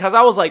 And because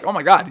I was like, oh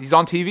my God, he's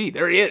on TV.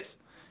 There he is.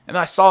 And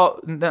then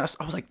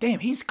I was like, damn,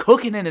 he's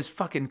cooking in his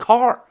fucking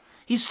car.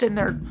 He's sitting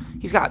there.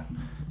 He's got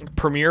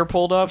Premiere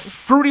pulled up.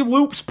 Fruity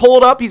Loops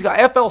pulled up. He's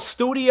got FL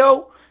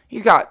Studio.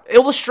 He's got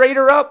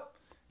Illustrator up.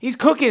 He's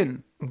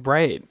cooking.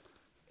 Right.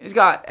 He's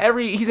got a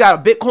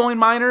Bitcoin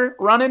miner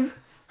running.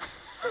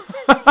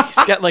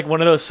 He's got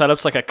one of those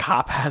setups like a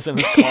cop has in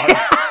his car.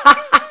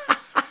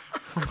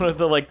 One of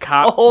the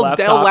cop old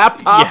Dell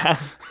laptop.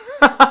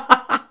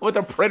 Yeah. With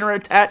a printer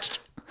attached.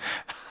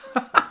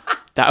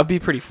 That would be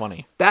pretty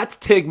funny. That's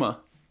Tigma.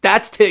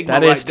 That's Tigma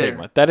That right is there.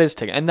 Tigma. That is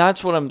Tigma. And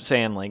that's what I'm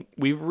saying. Like,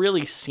 we've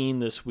really seen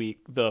this week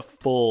the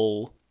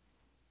full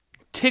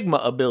Tigma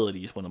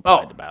abilities when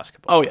applied to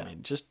basketball. Oh, yeah. I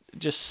mean, just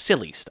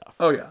silly stuff.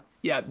 Oh, yeah.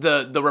 Yeah,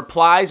 the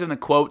replies and the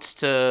quotes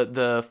to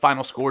the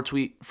final score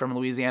tweet from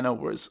Louisiana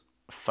was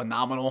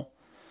phenomenal.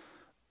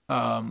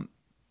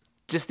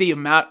 Just the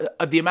amount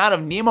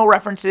of Nemo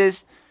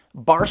references,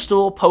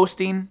 Barstool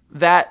posting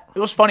that. It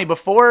was funny.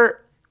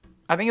 Before,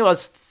 I think it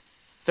was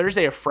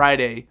Thursday or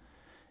Friday,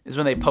 is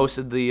when they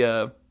posted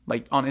the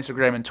like on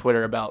Instagram and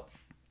Twitter about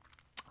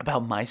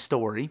my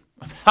story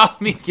about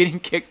me getting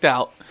kicked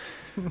out.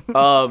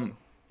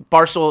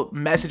 Barstool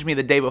messaged me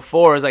the day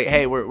before. I was like,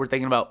 "Hey, we're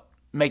thinking about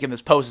making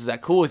this post. Is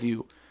that cool with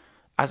you?"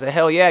 I said,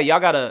 "Hell yeah!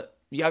 Y'all gotta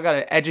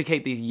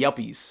educate these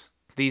yuppies,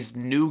 these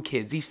new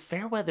kids, these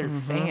Fairweather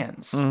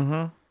fans."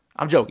 Mm-hmm.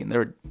 I'm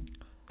joking.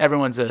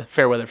 Everyone's a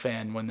Fairweather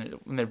fan when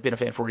they've been a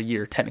fan for a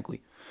year,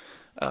 technically,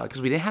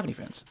 because we didn't have any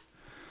fans.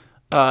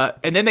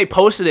 And then they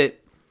posted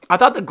it. I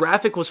thought the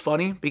graphic was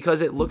funny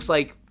because it looks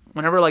like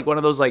whenever like one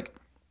of those like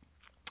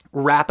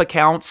rap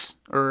accounts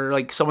or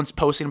like someone's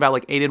posting about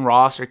like Aiden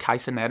Ross or Kai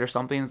Cenat or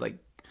something, it's like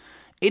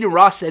Aiden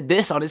Ross said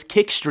this on his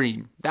kick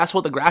stream. That's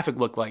what the graphic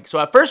looked like. So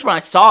at first when I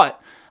saw it,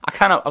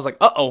 I was like,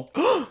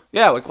 uh-oh.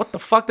 Yeah, like what the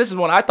fuck? This is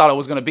what I thought it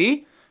was going to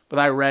be. But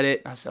I read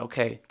it. And I said,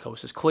 okay,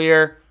 coast is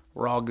clear.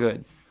 We're all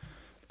good.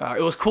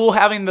 It was cool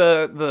having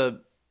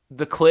the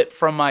clip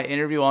from my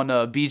interview on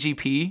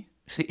BGP.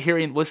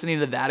 Listening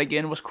to that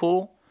again was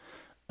cool.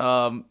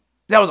 That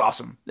was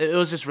awesome. It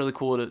was just really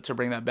cool to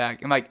bring that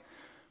back. And like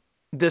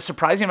the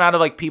surprising amount of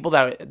like people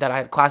that I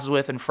had classes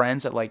with and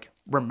friends that like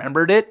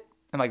remembered it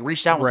and like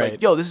reached out and was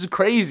like, yo, this is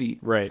crazy.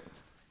 Right.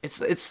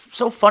 It's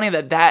so funny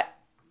that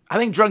I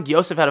think Drunk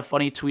Yosef had a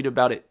funny tweet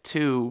about it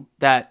too,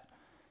 that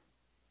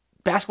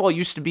basketball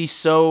used to be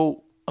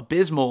so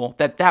abysmal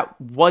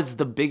that was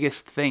the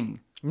biggest thing.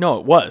 No,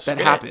 it was. That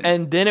happened.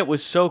 And then it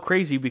was so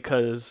crazy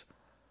because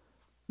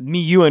me,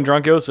 you, and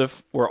Drunk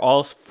Joseph were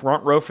all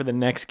front row for the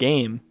next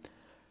game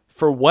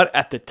for what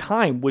at the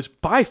time was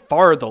by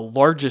far the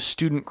largest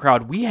student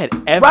crowd we had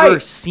ever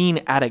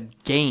seen at a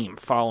game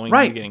following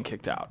you getting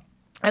kicked out.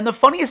 And the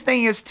funniest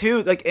thing is,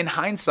 too, like in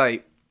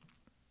hindsight,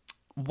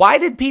 why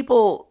did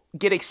people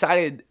get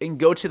excited and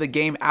go to the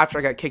game after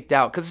I got kicked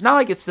out? Because it's not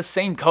like it's the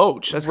same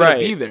coach that's going to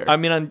be there. I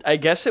mean, I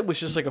guess it was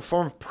just like a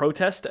form of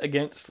protest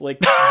against like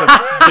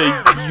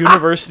the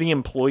university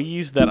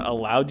employees that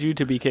allowed you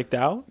to be kicked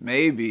out.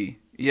 Maybe.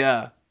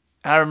 Yeah.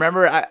 And I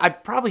remember, I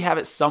probably have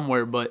it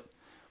somewhere, but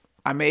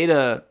I made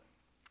a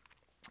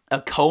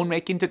cone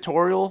making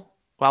tutorial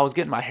while I was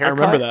getting my hair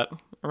cut. I remember that.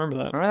 Remember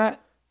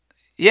that?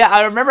 Yeah,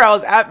 I remember I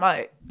was at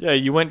my... Yeah,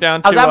 you went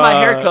down to... I was at my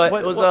haircut.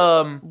 It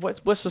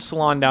was... What's the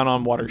salon down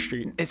on Water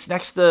Street? It's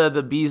next to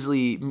the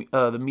Beasley,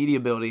 the media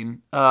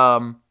building.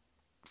 I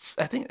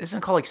think, isn't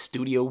it called like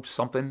Studio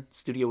something?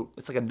 Studio,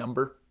 it's like a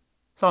number.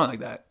 Something like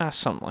that.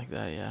 Something like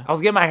that, yeah. I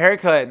was getting my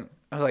haircut and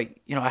I was like,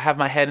 I have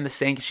my head in the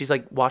sink and she's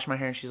like washing my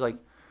hair and she's like...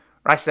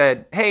 Or I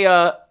said, hey,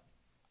 I'm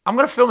going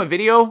to film a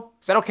video.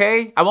 Is that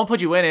okay? I won't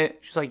put you in it.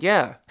 She's like,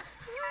 yeah.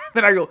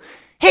 Then I go...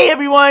 Hey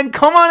everyone,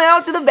 come on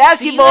out to the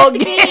basketball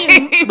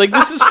game. Like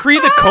this is pre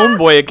the Cone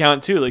Boy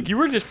account too. Like you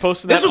were just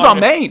posting that. This was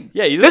on Maine.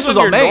 Yeah, this was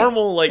on Maine.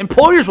 Normal like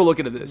employers will look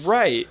into this.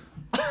 Right.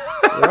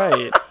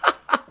 Right.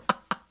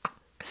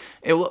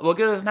 Hey, look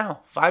at us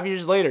now. 5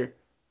 years later,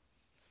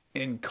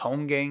 in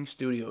Cone Gang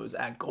Studios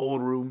at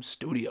Gold Room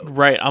Studios.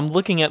 Right. I'm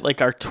looking at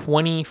like our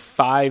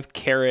 25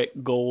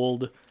 karat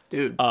gold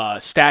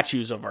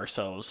statues of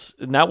ourselves,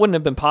 and that wouldn't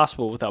have been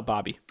possible without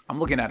Bobby. I'm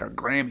looking at our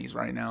Grammys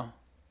right now.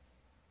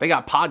 They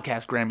got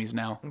podcast Grammys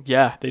now.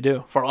 Yeah, they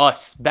do. For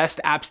us,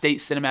 Best App State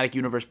Cinematic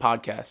Universe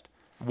Podcast.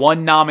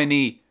 One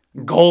nominee,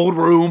 Gold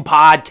Room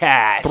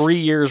Podcast. 3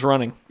 years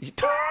running.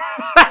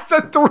 That's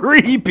a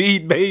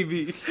three-peat,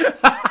 baby.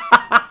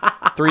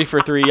 3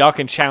 for 3. Y'all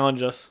can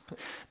challenge us.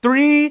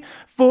 3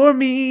 for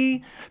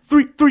me.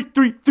 3.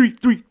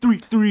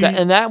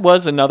 And that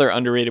was another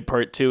underrated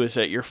part too, is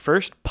that your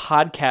first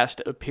podcast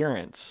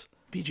appearance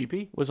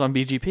BGP was on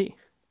BGP.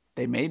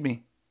 They made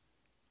me.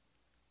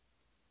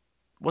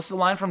 What's the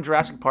line from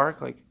Jurassic Park?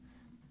 Like,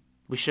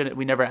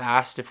 we never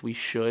asked if we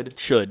should.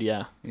 Should,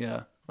 yeah.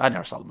 Yeah. I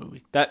never saw the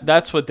movie.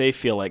 That's what they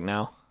feel like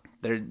now.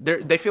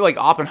 They feel like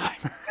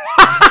Oppenheimer.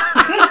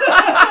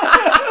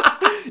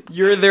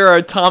 You're their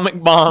atomic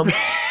bomb.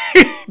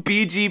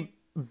 BG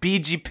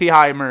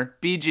Pinheimer.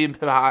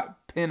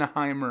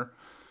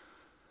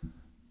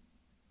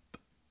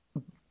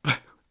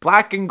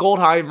 Black and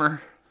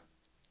Goldheimer.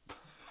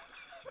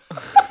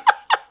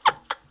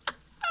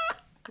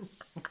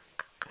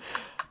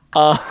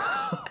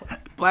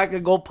 Black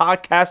and Gold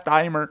Podcast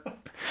Heimer.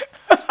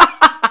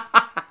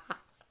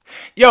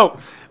 Yo,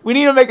 we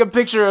need to make a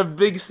picture of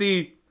Big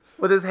C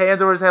with his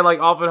hands over his head like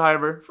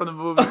Oppenheimer from the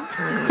movie.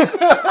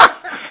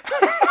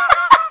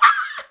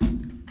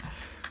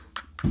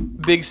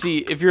 Big C,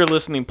 if you're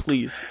listening,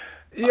 please.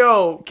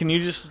 Yo, can you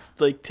just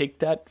like take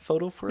that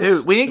photo for us?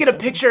 Dude, we need to get a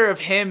picture of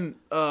him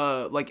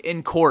like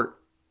in court,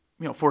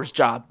 for his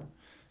job.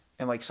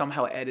 and like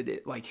somehow edit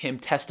it, like him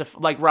testify,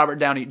 like Robert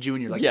Downey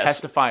Jr. like Yes.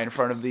 testify in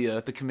front of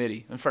the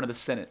committee, in front of the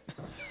Senate.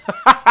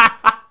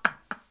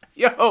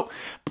 Yo,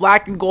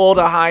 black and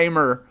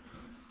Goldheimer.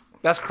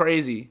 That's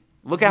crazy.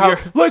 Look at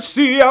how. Let's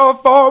see how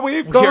far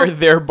we've We gone. are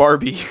their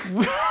Barbie.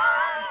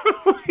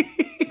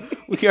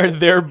 We are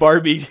their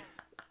Barbie.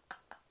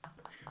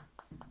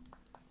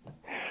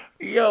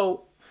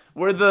 Yo,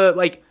 we're the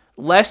like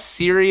less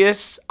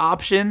serious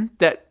option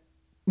that.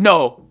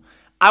 No,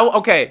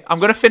 okay. I'm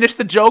gonna finish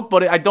the joke,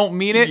 but I don't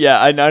mean it. Yeah,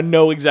 I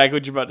know exactly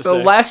what you're about to The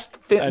say. less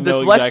I know this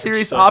exactly less what serious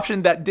you're saying.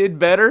 option that did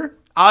better.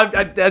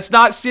 That's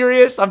not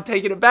serious. I'm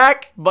taking it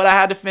back, but I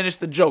had to finish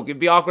the joke. It'd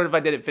be awkward if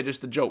I didn't finish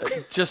the joke.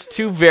 Just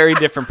two very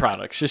different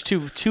products. Just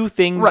two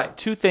things. Right.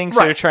 Two things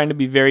Right. that are trying to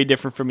be very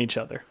different from each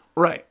other.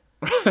 Right.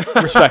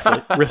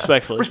 Respectfully.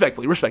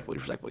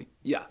 Respectfully.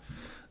 Yeah.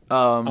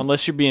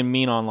 Unless you're being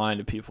mean online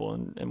to people,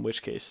 in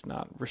which case,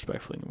 not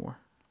respectfully anymore.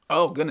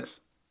 Oh goodness.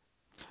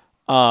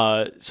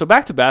 So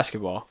back to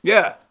basketball.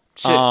 Yeah.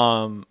 Shit.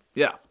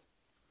 Yeah.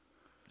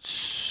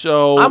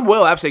 So I'm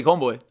Will Apsey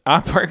Homeboy.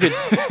 I'm Parker.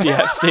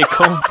 Yeah, stay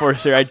calm for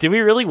us here. Did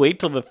we really wait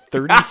till the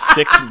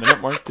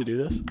 36-minute mark to do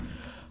this?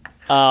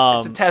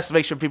 It's a test to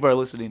make sure people are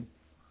listening.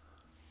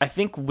 I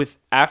think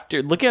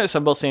after looking at the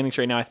Sunbelt standings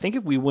right now, I think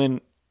if we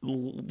win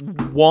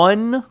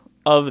one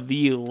of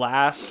the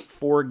last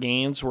 4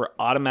 games, we're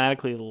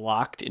automatically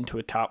locked into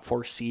a top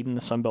 4 seed in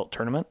the Sunbelt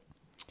tournament.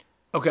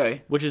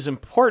 Okay. Which is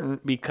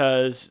important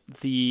because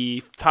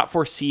the top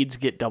 4 seeds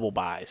get double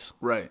buys.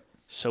 Right.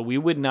 So we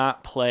would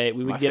not play.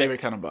 We would My get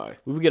favorite kind of buy.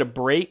 We would get a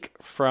break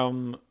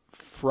from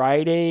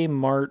Friday,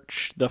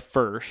 March the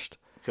 1st.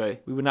 Okay.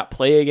 We would not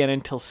play again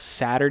until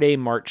Saturday,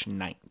 March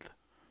 9th.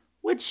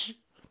 Which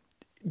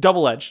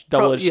double edged.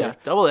 yeah,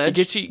 double edged.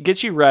 It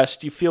gets you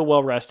rest. You feel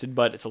well rested,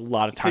 but it's a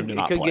lot of time to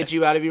not play. It could get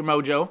you out of your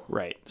mojo.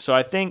 Right. So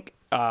I think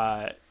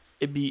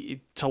it'd be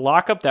to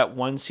lock up that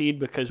 1 seed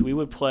because we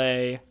would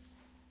play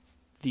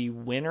the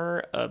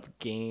winner of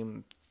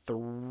game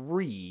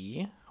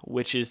 3,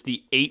 which is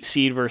the 8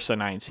 seed versus a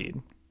 9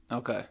 seed.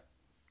 Okay.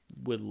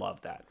 Would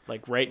love that.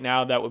 Like right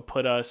now, that would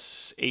put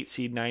us 8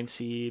 seed, 9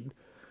 seed,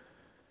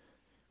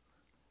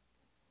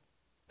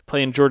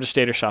 playing Georgia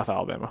State or South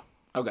Alabama.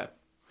 Okay.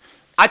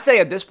 I'd say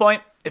at this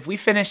point, if we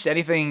finished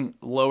anything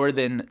lower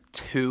than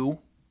 2,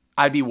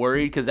 I'd be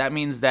worried because that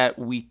means that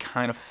we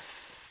kind of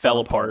fell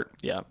apart.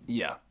 Yeah.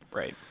 Yeah.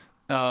 Right.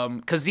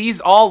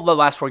 Because all the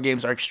last 4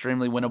 games are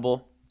extremely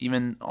winnable,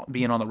 even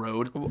being on the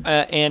road.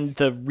 And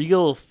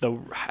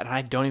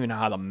I don't even know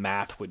how the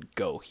math would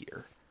go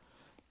here.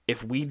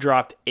 If we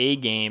dropped a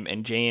game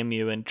and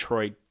JMU and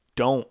Troy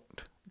don't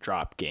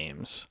drop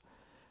games,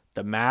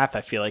 the math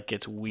I feel like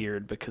gets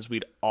weird because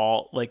we'd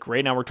all like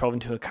right now we're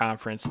 12-2 in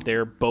conference.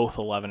 They're both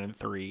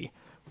 11-3.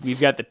 We've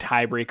got the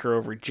tiebreaker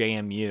over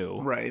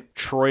JMU. Right.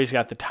 Troy's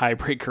got the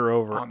tiebreaker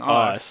over On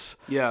us.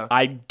 Yeah.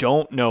 I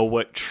don't know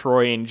what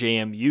Troy and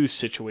JMU's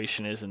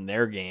situation is in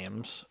their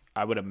games.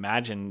 I would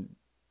imagine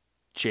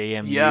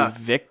JMU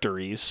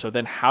victories. So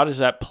then how does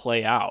that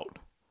play out?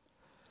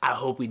 I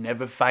hope we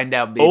never find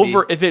out, baby.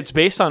 If it's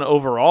based on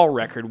overall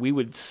record, we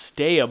would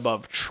stay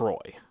above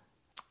Troy.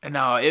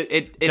 No,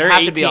 it'd They're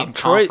have to be on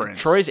Troy, conference.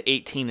 Troy's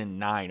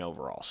 18-9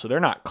 overall, so they're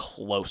not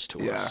close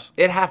to us.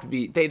 It'd have to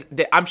be. They,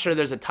 I'm sure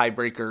there's a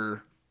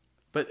tiebreaker.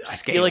 But I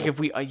Scale. feel like if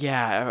we,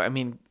 I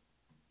mean,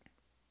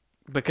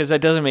 because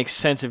that doesn't make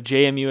sense if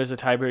JMU has a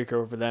tiebreaker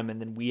over them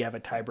and then we have a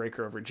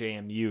tiebreaker over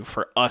JMU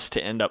for us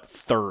to end up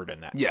 3rd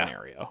in that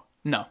scenario.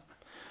 No.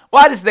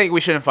 Well, I just think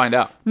we shouldn't find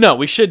out. No,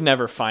 we should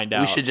never find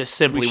out. We should just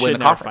simply We win should the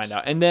never conference.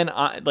 find out. And then,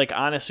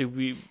 honestly,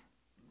 we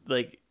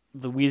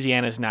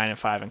Louisiana's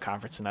 9-5 in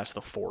conference, and that's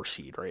the 4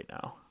 seed right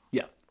now.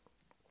 Yeah.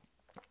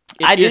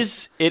 It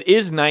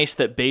is nice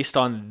that based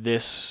on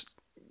this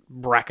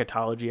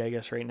bracketology, I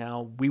guess right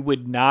now, we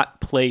would not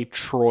play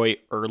Troy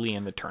early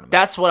in the tournament.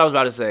 That's what I was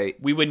about to say.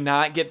 We would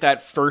not get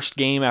that first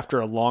game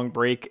after a long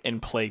break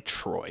and play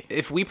Troy.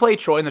 If we play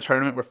Troy in the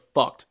tournament, we're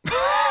fucked.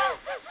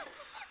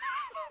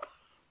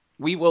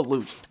 We will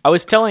lose. I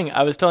was telling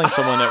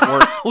someone at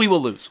work. We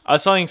will lose. I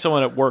was telling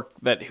someone at work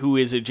who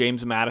is a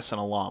James Madison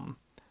alum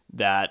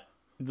that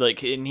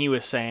and he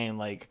was saying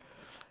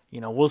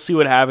we'll see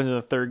what happens in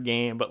the 3rd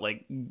game, but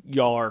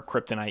y'all are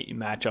kryptonite. You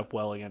match up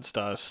well against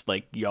us.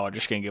 Y'all are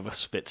just gonna give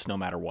us fits no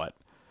matter what.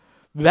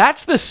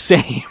 That's the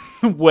same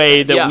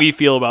way that we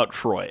feel about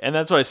Troy, and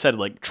that's what I said.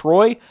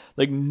 Troy,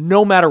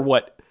 no matter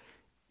what,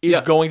 is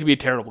going to be a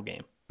terrible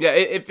game. Yeah,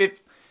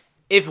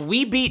 if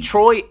we beat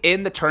Troy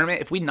in the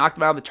tournament, if we knock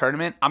them out of the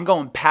tournament, I'm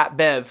going Pat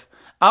Bev.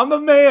 I'm the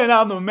man.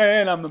 I'm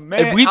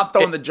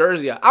throwing the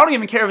jersey out. I don't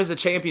even care if it's a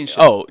championship.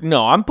 Oh,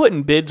 no, I'm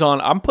putting bids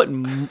on. I'm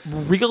putting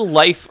real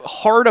life,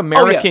 hard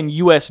American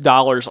U.S.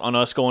 dollars on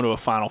us going to a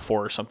Final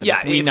Four or something.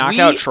 Yeah, if we knock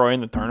out Troy in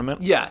the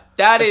tournament. Yeah,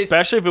 that is.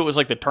 Especially if it was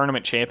the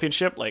tournament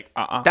championship.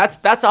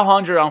 That's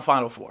 100 on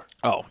Final Four.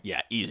 Oh, yeah,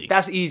 easy.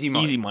 That's easy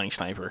money. Easy money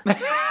sniper.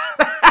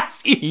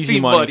 That's easy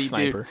money,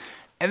 sniper. Dude.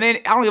 And then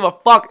I don't give a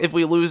fuck if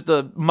we lose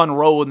the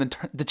Monroe in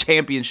the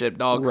championship,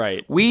 dog.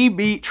 Right. We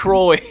beat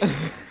Troy.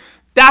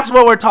 That's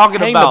what we're talking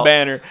Hang about. the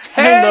banner.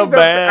 Hang the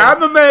banner. I'm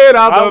the man.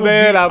 I'm the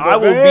man. I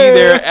will be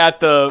there at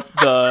the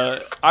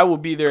I will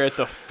be there at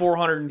the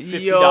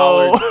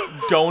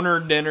 $450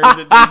 donor dinner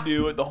that they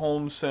do at the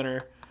home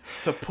center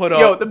to put up.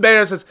 Yo, the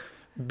banner says,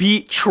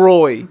 "Beat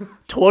Troy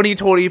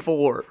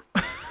 2024."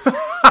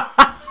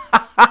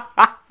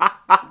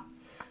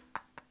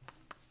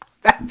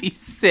 That'd be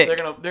sick.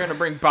 They're gonna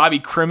bring Bobby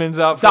Crimmins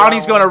out.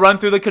 Donnie's gonna run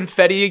through the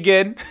confetti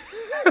again.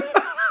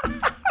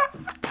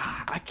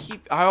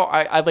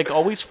 I like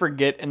always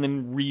forget and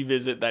then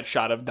revisit that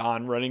shot of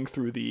Don running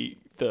through the.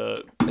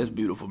 It's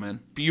beautiful,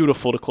 man.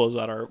 Beautiful to close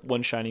out our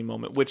one shining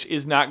moment, which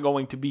is not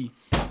going to be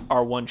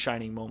our one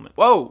shining moment.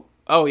 Whoa.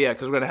 Oh yeah,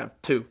 because we're gonna have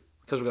two.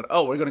 Because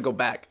we're gonna go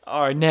back.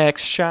 Our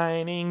next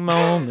shining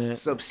moment.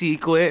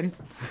 Subsequent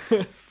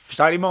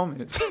shining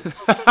moments.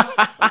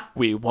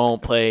 We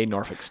won't play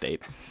Norfolk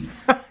State.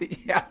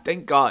 Yeah,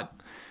 thank God.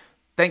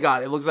 Thank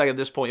God. It looks like at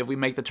this point, if we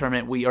make the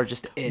tournament, we are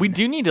just in. We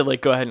do need to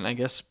go ahead and I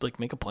guess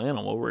make a plan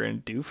on what we're gonna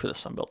do for the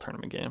Sun Belt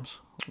tournament games.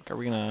 Are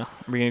we gonna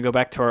go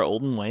back to our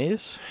olden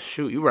ways?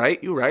 Shoot, you're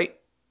right.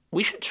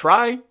 We should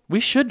try. We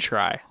should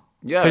try.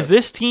 Yeah. Because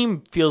this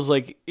team feels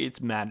like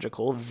it's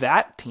magical.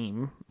 That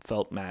team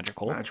felt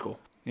magical. Magical.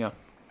 Yeah.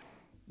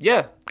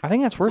 Yeah. I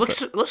think that's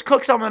worth it. Let's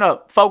cook something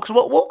up, folks.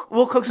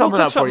 We'll cook something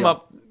up for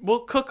you.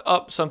 We'll cook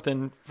up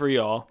something for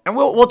y'all. And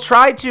we'll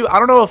try to. I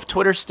don't know if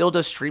Twitter still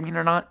does streaming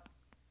or not.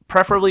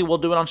 Preferably, we'll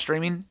do it on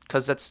streaming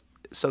because that's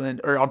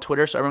or on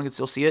Twitter so everyone can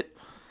still see it.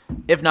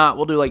 If not,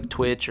 we'll do like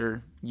Twitch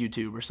or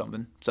YouTube or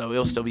something. So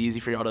it'll still be easy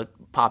for y'all to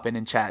pop in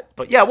and chat.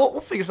 But yeah, we'll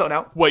figure something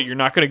out. Wait, you're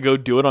not gonna go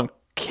do it on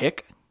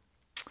Kick?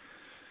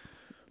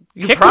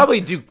 We could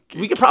probably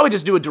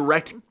just do a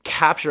direct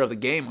capture of the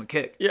game on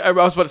Kick. Yeah, I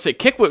was about to say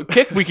Kick. We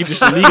could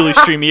just legally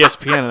stream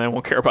ESPN, and I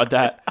won't care about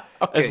that.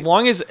 Okay. As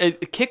long as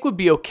Kick would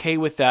be okay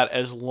with that,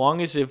 as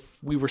long as if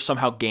we were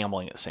somehow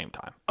gambling at the same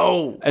time.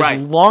 Oh, as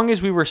long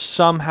as we were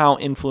somehow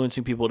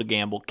influencing people to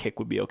gamble, Kick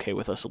would be okay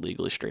with us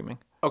illegally streaming.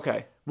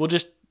 Okay, we'll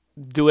just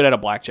do it at a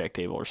blackjack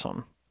table or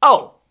something.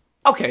 Oh,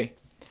 okay.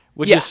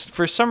 Which is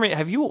for some reason.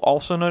 Have you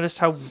also noticed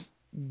how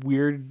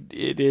weird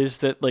it is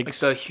that like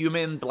the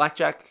human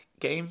blackjack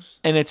games?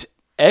 And it's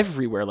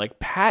everywhere. Like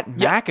Pat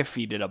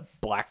McAfee did a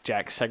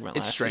blackjack segment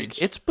last strange.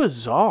 week. It's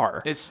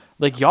bizarre. It's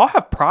like y'all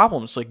have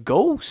problems. Like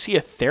go see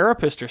a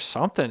therapist or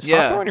something.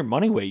 Stop throwing your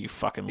money away, you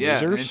fucking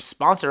losers. And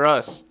sponsor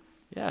us.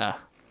 Yeah.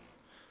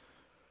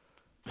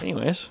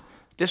 Anyways.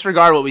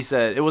 Disregard what we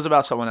said. It was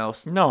about someone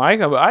else. No,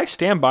 I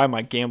stand by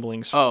my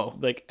gambling. Oh.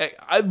 Like,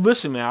 I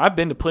listen, man, I've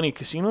been to plenty of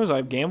casinos.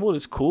 I've gambled.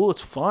 It's cool.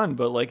 It's fun.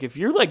 But, like, if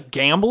you're, like,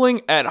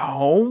 gambling at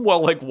home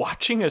while, like,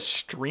 watching a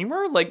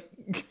streamer, like,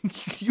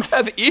 you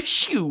have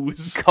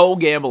issues.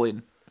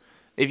 Co-gambling.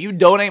 If you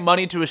donate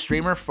money to a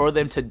streamer for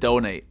them to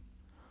donate,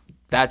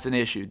 that's an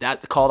issue.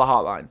 Call the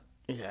hotline.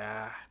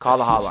 Yeah. Call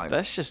the hotline.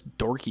 That's just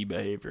dorky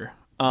behavior.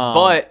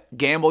 But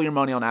gamble your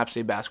money on App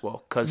State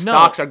basketball because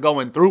stocks are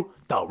going through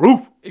the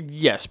roof.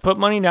 Yes, put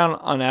money down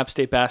on App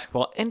State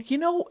basketball. And,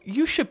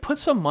 you should put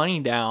some money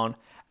down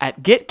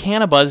at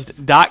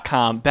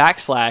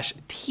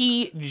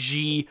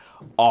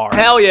getcannabuzzed.com/TGR.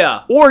 Hell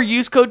yeah. Or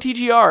use code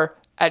TGR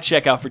at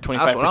checkout for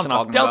 25%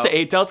 off. Delta about.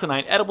 8, Delta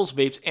 9, edibles,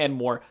 vapes, and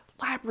more.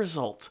 Lab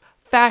results,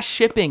 fast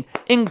shipping,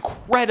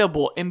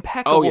 impeccable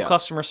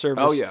customer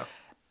service. Oh, yeah.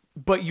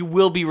 But you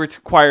will be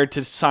required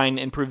to sign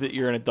and prove that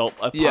you're an adult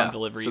upon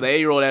delivery. So the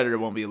 8-year-old editor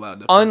won't be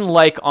allowed to.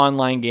 Unlike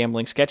online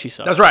gambling sketchy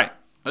stuff. That's right.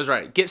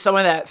 Get some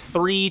of that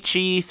 3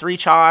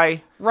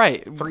 chai.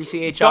 Right. 3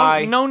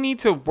 CHI. No need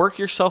to work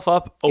yourself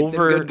up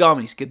over good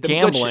gummies. Get them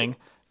gambling. Good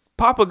shit.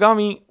 Pop a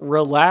gummy,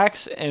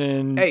 relax,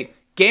 and... Hey,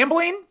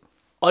 gambling,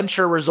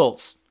 unsure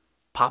results.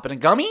 Popping a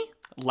gummy,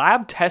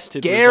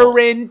 lab-tested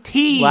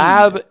guaranteed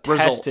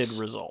lab-tested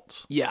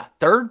results. Yeah,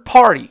 third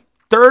party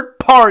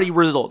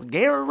results.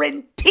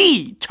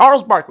 Guaranteed.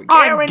 Charles Barkley.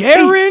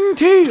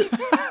 Guaranteed.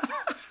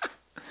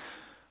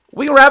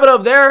 We can wrap it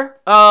up there.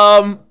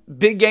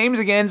 Big games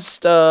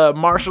against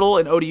Marshall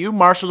and ODU.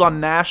 Marshall's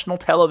on national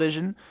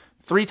television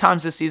 3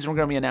 times this season. We're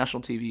going to be on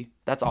national TV.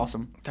 That's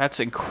awesome. That's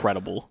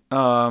incredible.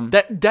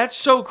 That's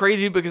so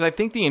crazy because I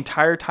think the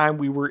entire time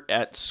we were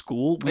at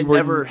school,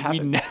 never.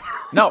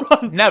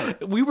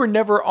 We were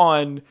never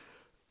on.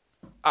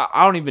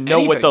 I don't even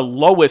know what the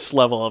lowest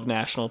level of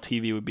national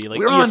TV would be. Like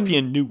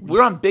ESPN News. We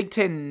were on Big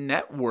Ten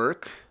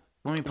Network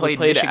when we played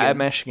Michigan. At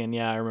Michigan.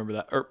 Yeah, I remember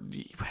that. Or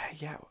did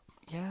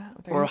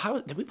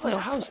we play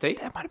Ohio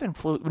State? That might have been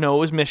Flow. No, it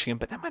was Michigan,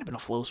 but that might have been a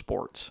Flow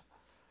Sports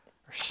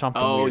or something.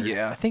 Oh weird.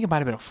 yeah, I think it might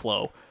have been a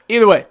Flow.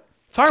 Either way,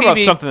 talking about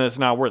something that's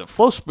not worth it.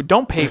 Flow.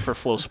 Don't pay for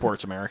Flow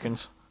Sports,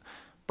 Americans.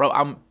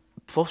 Bro,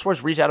 Flow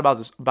Sports reached out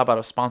about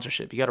a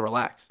sponsorship. You got to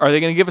relax. Are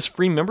they going to give us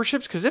free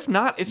memberships? Because if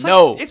not, it's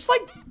like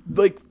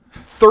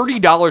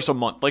 $30 a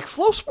month. Like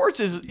Flow Sports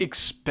is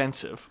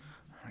expensive.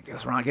 I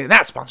guess we're not getting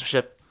that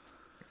sponsorship.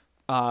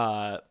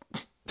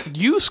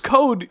 Use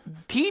code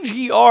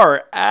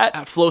TGR at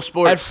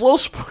FlowSports. At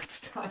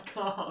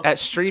FlowSports.com. At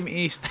Stream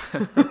East.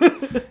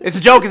 It's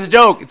a joke. It's a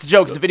joke. It's a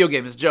joke. It's a video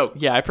game. It's a joke.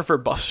 Yeah, I prefer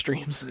buff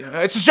streams.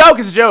 It's a joke.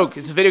 It's a joke.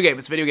 It's a video game.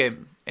 It's a video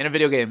game. in a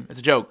video game. It's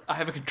a joke. I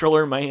have a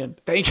controller in my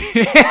hand. Thank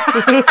you.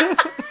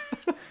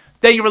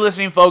 Thank you for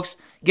listening, folks.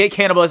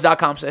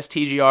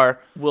 GetCannabis.com/TGR.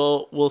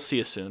 We'll see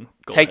you soon.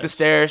 Take the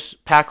stairs.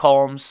 Pack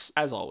Holmes.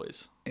 As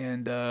always.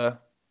 And,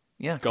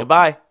 yeah,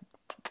 goodbye.